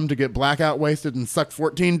where you come to get blackout wasted and suck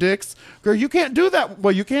 14 dicks, girl, you can't do that.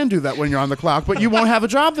 Well, you can do that when you're on the clock, but you won't have a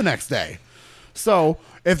job the next day. So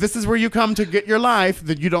if this is where you come to get your life,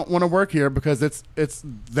 that you don't want to work here because it's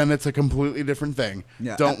a completely different thing.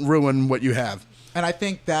 Yeah. Don't ruin what you have. And I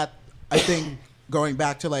think going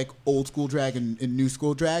back to like old school drag and new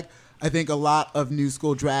school drag, I think a lot of new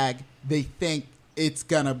school drag, they think it's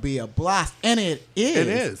going to be a blast. And it is. It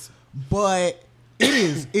is. But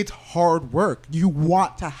it's hard work. You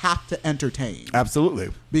want to have to entertain.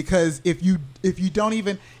 Absolutely. Because if you don't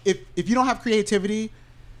have creativity,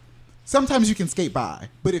 sometimes you can skate by.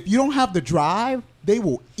 But if you don't have the drive, they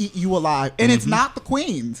will eat you alive. And it's not the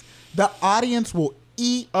queens. The audience will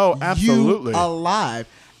eat you alive.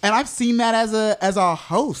 And I've seen that as a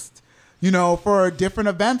host, for different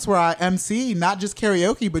events where I MC, not just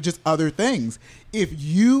karaoke, but just other things. If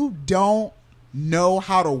you don't know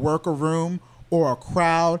how to work a room or a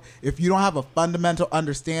crowd, if you don't have a fundamental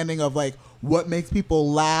understanding of like what makes people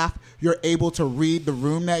laugh, you're able to read the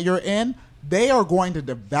room that you're in, they are going to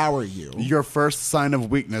devour you. Your first sign of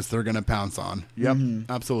weakness, they're going to pounce on. Yep,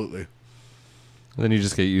 absolutely. Then you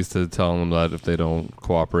just get used to telling them that if they don't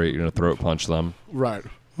cooperate, you're going to throat punch them. Right.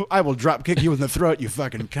 I will drop kick you in the throat, you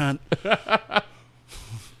fucking cunt.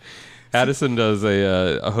 Addison does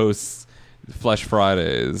a hosts Flesh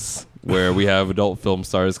Fridays where we have adult film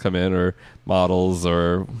stars come in or models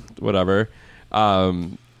or whatever.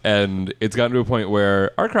 And it's gotten to a point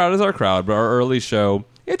where our crowd is our crowd, but our early show,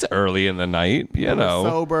 it's early in the night, They're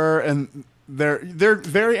sober, and they're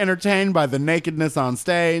very entertained by the nakedness on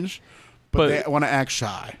stage, but they want to act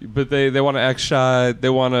shy. But they want to act shy. They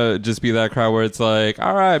want to just be that crowd where it's like,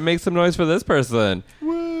 all right, make some noise for this person.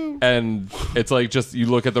 Woo. And it's like, just you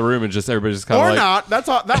look at the room and just everybody just kind of or like, not. That's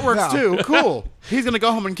all. That works too. Cool. He's gonna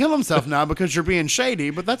go home and kill himself now because you're being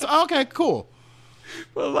shady. But that's okay. Cool.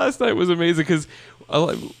 Well, last night was amazing because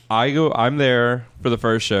I'm there for the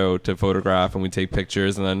first show to photograph and we take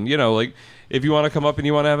pictures, and then like if you want to come up and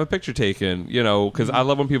you want to have a picture taken, because I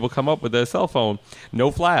love when people come up with their cell phone,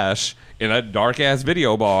 no flash, in a dark ass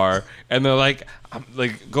video bar, and they're like,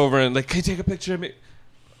 go over and like, can you take a picture of me?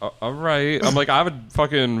 All right. I'm like, I have a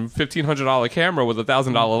fucking $1,500 camera with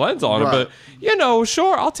 $1,000 lens on it, but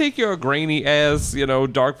sure, I'll take your grainy ass,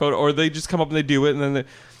 dark photo. Or they just come up and they do it, and then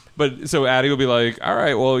but so Addie will be like, all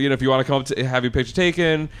right, well, if you want to come up to have your picture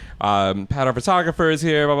taken, Pat, our photographer, is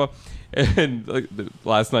here, blah blah. And like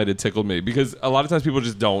last night it tickled me because a lot of times people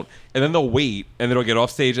just don't, and then they'll wait and they don't get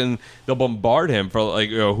off stage and they'll bombard him for like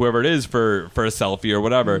whoever it is for a selfie or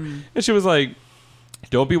whatever. And she was like,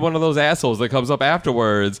 don't be one of those assholes that comes up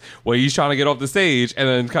afterwards when he's trying to get off the stage and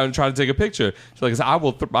then kind of try to take a picture. She's like, I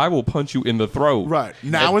will punch you in the throat. Right.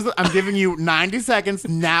 Now I'm giving you 90 seconds.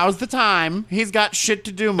 Now's the time. He's got shit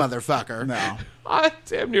to do, motherfucker. No. I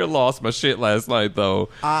damn near lost my shit last night, though.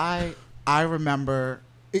 I remember.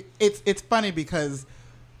 It's funny because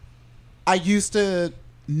I used to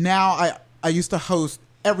host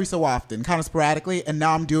every so often, kind of sporadically, and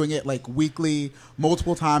now I'm doing it like weekly,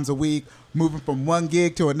 multiple times a week, moving from one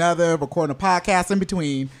gig to another, recording a podcast in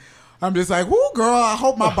between. I'm just like, whoo, girl, I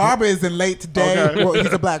hope my barber isn't late today. Okay. Well,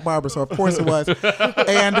 he's a black barber, so of course it was.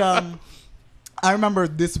 And I remember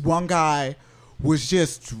this one guy was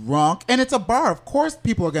just drunk, and it's a bar. Of course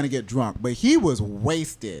people are going to get drunk, but he was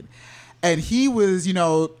wasted. And he was,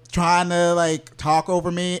 trying to like talk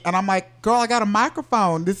over me. And I'm like, girl, I got a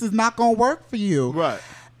microphone. This is not going to work for you. Right.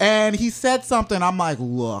 And he said something. I'm like,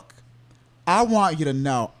 look, I want you to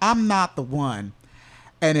know I'm not the one.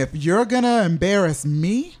 And if you're going to embarrass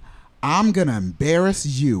me, I'm going to embarrass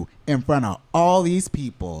you in front of all these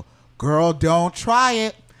people. Girl, don't try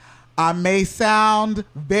it. I may sound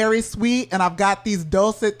very sweet and I've got these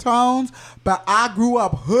dulcet tones, but I grew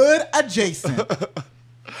up hood adjacent.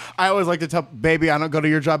 I always like to tell, baby, I don't go to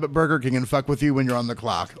your job at Burger King and fuck with you when you're on the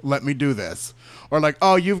clock. Let me do this. Or like,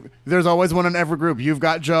 oh, there's always one in every group. You've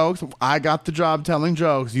got jokes. I got the job telling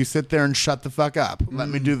jokes. You sit there and shut the fuck up. Let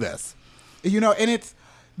me do this. You know, and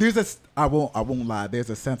I won't lie. There's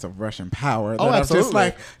a sense of Russian power. Oh, It's just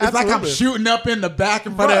like, it's like I'm shooting up in the back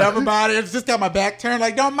in front of everybody. It's just got my back turned.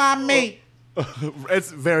 Like, don't mind me.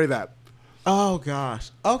 It's very that. Oh gosh.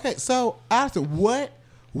 Okay, so Addison, what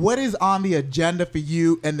is on the agenda for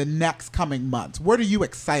you in the next coming months? What are you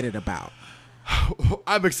excited about?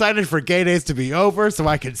 I'm excited for gay days to be over so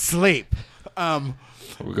I can sleep.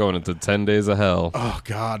 We're going into 10 days of hell. Oh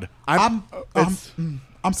God. I'm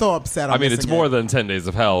so upset. I mean, it's more than 10 days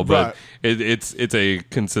of hell, but it's a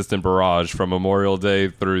consistent barrage from Memorial Day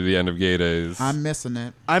through the end of gay days. I'm missing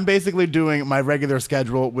it. I'm basically doing my regular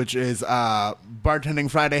schedule, which is bartending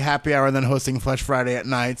Friday happy hour and then hosting Flesh Friday at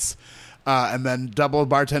nights. And then double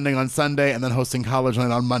bartending on Sunday and then hosting college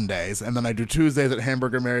night on Mondays. And then I do Tuesdays at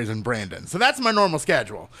Hamburger Mary's in Brandon. So that's my normal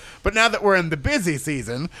schedule. But now that we're in the busy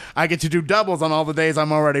season, I get to do doubles on all the days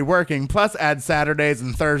I'm already working, plus add Saturdays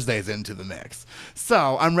and Thursdays into the mix.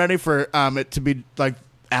 So I'm ready for it to be like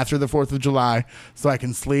after the 4th of July so I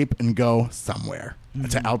can sleep and go somewhere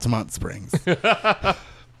to Altamont Springs.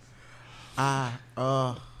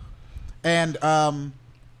 And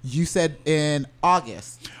you said in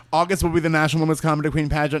August. August will be the National Miss Comedy Queen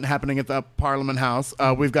pageant happening at the Parliament House.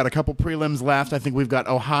 We've got a couple prelims left. I think we've got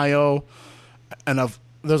Ohio, and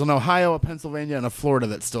there's an Ohio, a Pennsylvania, and a Florida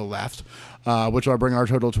that's still left, which will bring our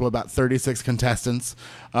total to about 36 contestants.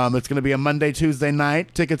 It's going to be a Monday, Tuesday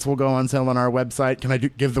night. Tickets will go on sale on our website. Can I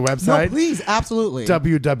give the website? No, please, absolutely.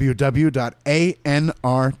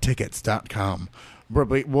 www.anrtickets.com.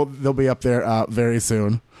 They'll be up there very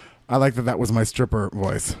soon. I like that was my stripper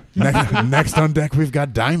voice. Next on deck, we've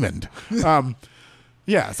got Diamond.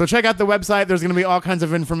 Yeah, so check out the website. There's going to be all kinds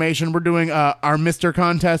of information. We're doing our Mr.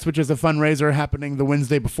 Contest, which is a fundraiser happening the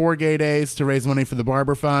Wednesday before Gay Days to raise money for the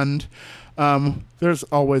Barber Fund. There's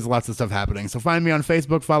always lots of stuff happening. So find me on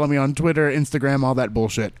Facebook, follow me on Twitter, Instagram, all that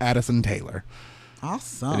bullshit. Addison Taylor.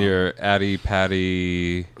 Awesome. And you're Addie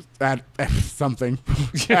Patty... something.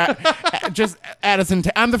 Just Addison.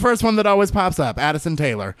 I'm the first one that always pops up. Addison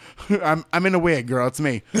Taylor. I'm in a wig, girl. It's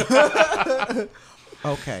me.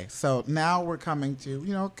 Okay, so now we're coming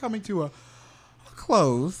to a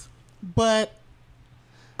close, but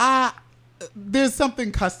there's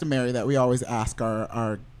something customary that we always ask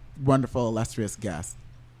our wonderful, illustrious guests.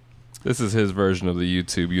 This is his version of the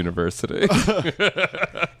YouTube University.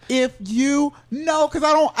 If you know, because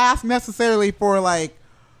I don't ask necessarily for like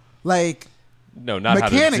no, not how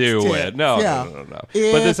to do tips. it. No. But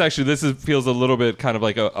this feels a little bit kind of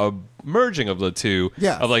like a merging of the two.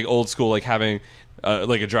 Yes. Of like old school, like having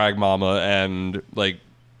like a drag mama and like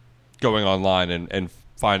going online and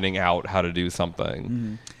finding out how to do something.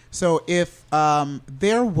 Mm-hmm. So if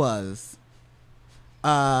there was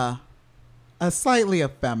a slightly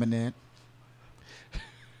effeminate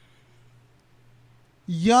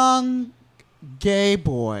young gay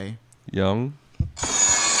boy. Young?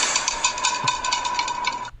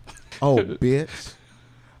 Oh, bitch.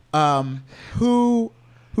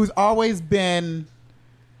 Who's always been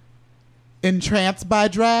entranced by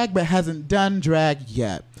drag but hasn't done drag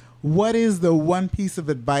yet. What is the one piece of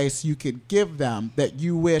advice you could give them that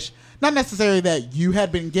you wish, not necessarily that you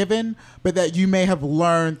had been given, but that you may have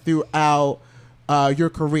learned throughout your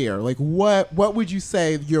career? Like, what would you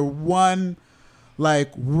say your one,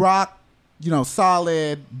 like, rock,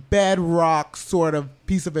 solid bedrock sort of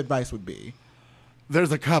piece of advice would be?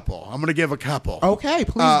 There's a couple. I'm going to give a couple. Okay,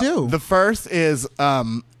 please do. The first is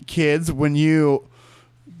kids, when you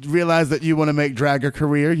realize that you want to make drag a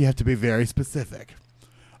career, you have to be very specific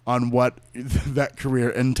on what that career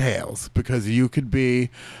entails, because you could be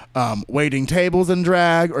waiting tables in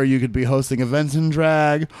drag, or you could be hosting events in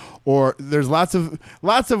drag, or there's lots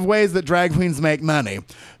of ways that drag queens make money.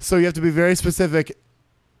 So you have to be very specific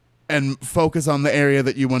and focus on the area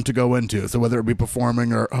that you want to go into. So whether it be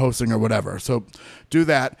performing or hosting or whatever. So do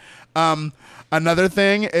that. Another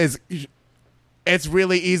thing is, it's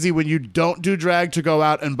really easy when you don't do drag to go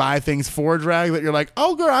out and buy things for drag that you're like,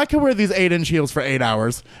 oh girl, I can wear these 8-inch heels for 8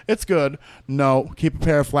 hours. It's good. No, keep a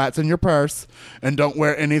pair of flats in your purse and don't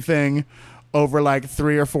wear anything over like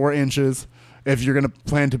 3 or 4 inches if you're going to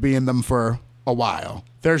plan to be in them for a while.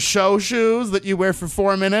 There's show shoes that you wear for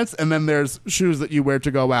 4 minutes, and then there's shoes that you wear to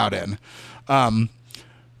go out in.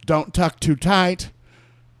 Don't tuck too tight.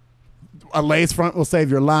 A lace front will save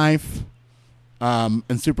your life.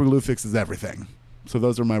 And super glue fixes everything. So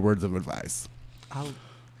those are my words of advice. I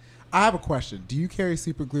have a question. Do you carry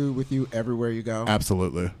super glue with you everywhere you go?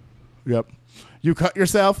 Absolutely. Yep. You cut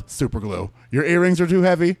yourself, super glue. Your earrings are too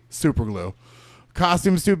heavy, super glue.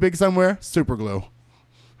 Costume's too big somewhere, super glue.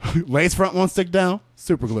 Lace front won't stick down,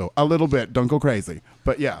 super glue. A little bit, don't go crazy.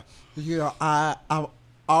 But yeah. You know, I'm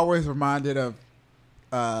always reminded of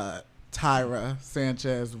Tyra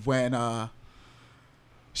Sanchez when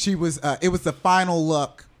she was. It was the final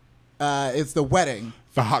look. It's the wedding.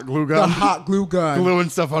 The hot glue gun. The hot glue gun. Gluing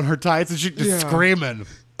stuff on her tights, and she's just screaming.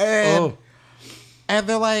 And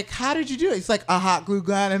they're like, "How did you do it?" It's like a hot glue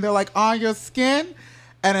gun, and they're like, "On your skin."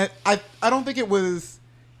 And I don't think it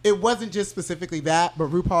wasn't just specifically that, but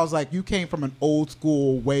RuPaul's like, you came from an old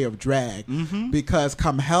school way of drag because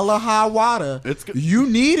come hella high water, you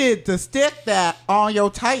needed to stick that on your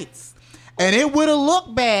tights, and it would have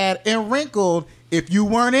looked bad and wrinkled if you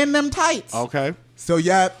weren't in them tights. Okay. So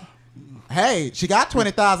hey, she got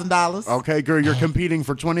 $20,000. Okay, girl, you're competing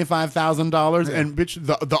for $25,000, and bitch,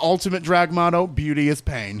 the ultimate drag motto: beauty is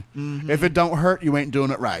pain. If it don't hurt, you ain't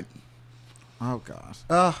doing it right. Oh gosh.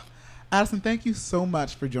 Addison, thank you so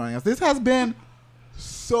much for joining us. This has been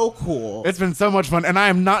so cool. It's been so much fun, and I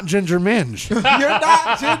am not Ginger Minge. You're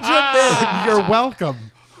not Ginger Minge. You're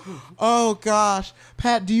welcome. Oh gosh,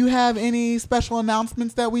 Pat, do you have any special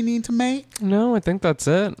announcements that we need to make? No, I think that's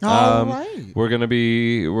it. All right.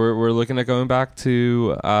 We're looking at going back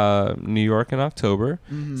to New York in October.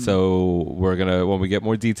 So we're gonna, when we get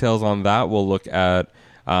more details on that, we'll look at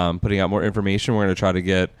putting out more information. We're gonna try to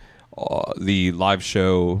get the live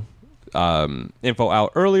show info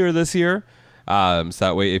out earlier this year, so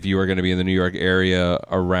that way if you are going to be in the New York area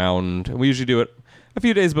around, we usually do it a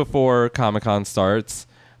few days before Comic-Con starts.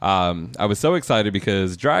 I was so excited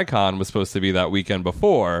because DragCon was supposed to be that weekend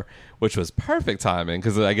before, which was perfect timing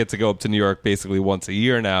because I get to go up to New York basically once a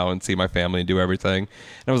year now and see my family and do everything.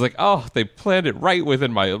 And I was like, oh, they planned it right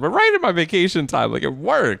in my vacation time, like it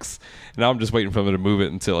works. And now I'm just waiting for them to move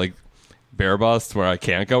it until like Bear Bust where I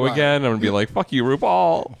can't go again. I'm gonna be like, fuck you,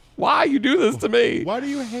 RuPaul. Why you do this to me? Why do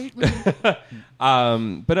you hate me? But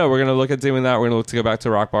no, we're gonna look at doing that. We're gonna look to go back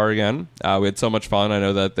to Rock Bar again. We had so much fun. I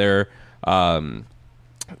know that they're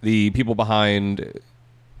the people behind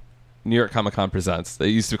New York Comic Con Presents. They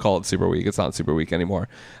used to call it Super Week. It's not Super Week anymore.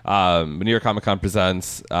 But New York Comic Con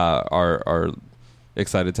Presents are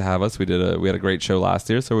excited to have us. We had a great show last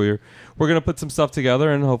year, so we're gonna put some stuff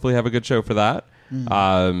together and hopefully have a good show for that.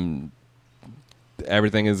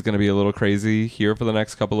 Everything is going to be a little crazy here for the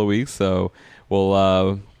next couple of weeks, so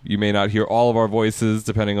you may not hear all of our voices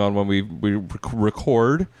depending on when we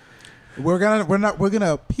record. We're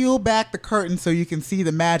gonna peel back the curtain so you can see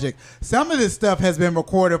the magic. Some of this stuff has been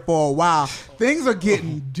recorded for a while. Things are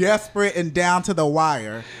getting desperate and down to the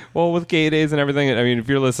wire. Well, with gay days and everything, I mean, if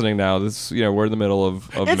you're listening now, we're in the middle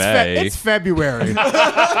of May. It's February.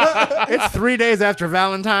 It's 3 days after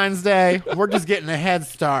Valentine's Day. We're just getting a head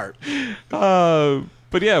start. But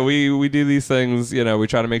yeah, we do these things. We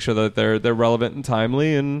try to make sure that they're relevant and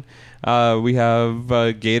timely, and we have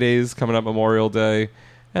gay days coming up, Memorial Day.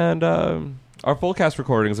 And our full cast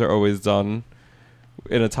recordings are always done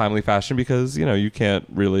in a timely fashion because, you can't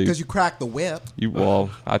really... Because you crack the whip.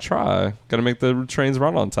 I try. Got to make the trains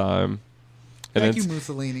run on time. Thank you,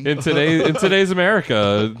 Mussolini. In today's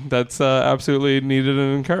America, that's absolutely needed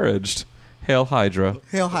and encouraged. Hail Hydra.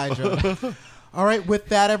 Hail Hydra. All right, with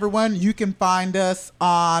that, everyone, you can find us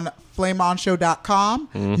on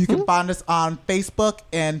flameonshow.com. You can find us on Facebook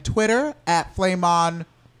and Twitter at Flame On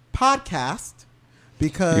Podcast.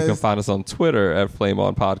 Because you can find us on Twitter at Flame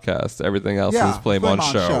On Podcast. Everything else is Flame On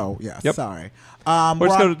Show. Yes, yep. Sorry.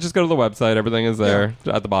 Or just go to the website. Everything is there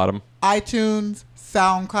at the bottom. iTunes,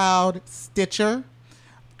 SoundCloud, Stitcher,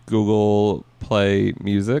 Google Play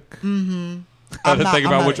Music. I didn't think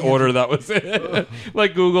about which order that was in.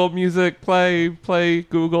 Like Google Music, play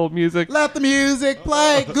Google Music. Let the music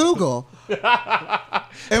play, Google.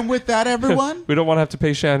 And with that, everyone. We don't want to have to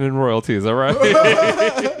pay Shannon royalties, all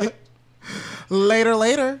right?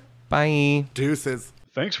 Later. Bye. Deuces.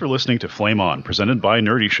 Thanks for listening to Flame On, presented by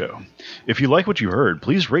Nerdy Show. If you like what you heard,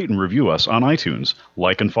 please rate and review us on iTunes,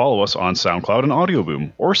 like and follow us on SoundCloud and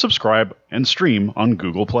Audioboom, or subscribe and stream on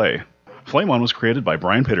Google Play. Flame On was created by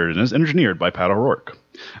Brian Pittard and is engineered by Pat O'Rourke.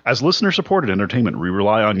 As listener-supported entertainment, we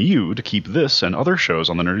rely on you to keep this and other shows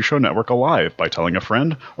on the Nerdy Show Network alive by telling a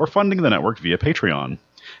friend or funding the network via Patreon.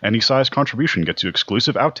 Any size contribution gets you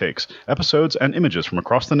exclusive outtakes, episodes, and images from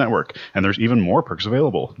across the network, and there's even more perks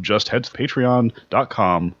available. Just head to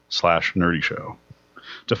patreon.com/nerdyshow.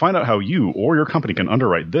 To find out how you or your company can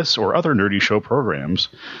underwrite this or other Nerdy Show programs,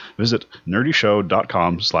 visit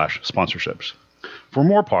nerdyshow.com/sponsorships. For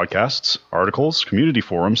more podcasts, articles, community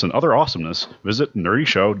forums, and other awesomeness, visit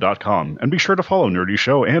nerdyshow.com and be sure to follow Nerdy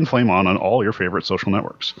Show and Flame On all your favorite social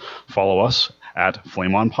networks. Follow us at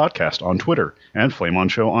Flame On Podcast on Twitter and Flame On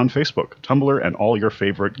Show on Facebook, Tumblr, and all your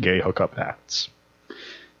favorite gay hookup apps.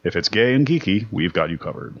 If it's gay and geeky, we've got you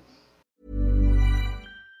covered.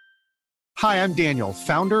 Hi, I'm Daniel,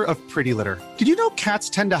 founder of Pretty Litter. Did you know cats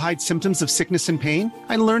tend to hide symptoms of sickness and pain?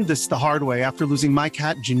 I learned this the hard way after losing my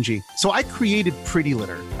cat, Gingy. So I created Pretty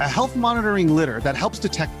Litter, a health monitoring litter that helps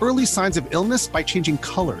detect early signs of illness by changing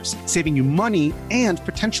colors, saving you money and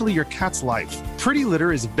potentially your cat's life. Pretty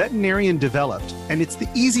Litter is veterinarian developed, and it's the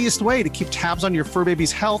easiest way to keep tabs on your fur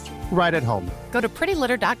baby's health right at home. Go to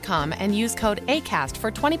prettylitter.com and use code ACAST for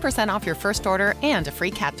 20% off your first order and a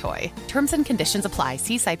free cat toy. Terms and conditions apply.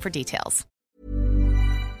 See site for details.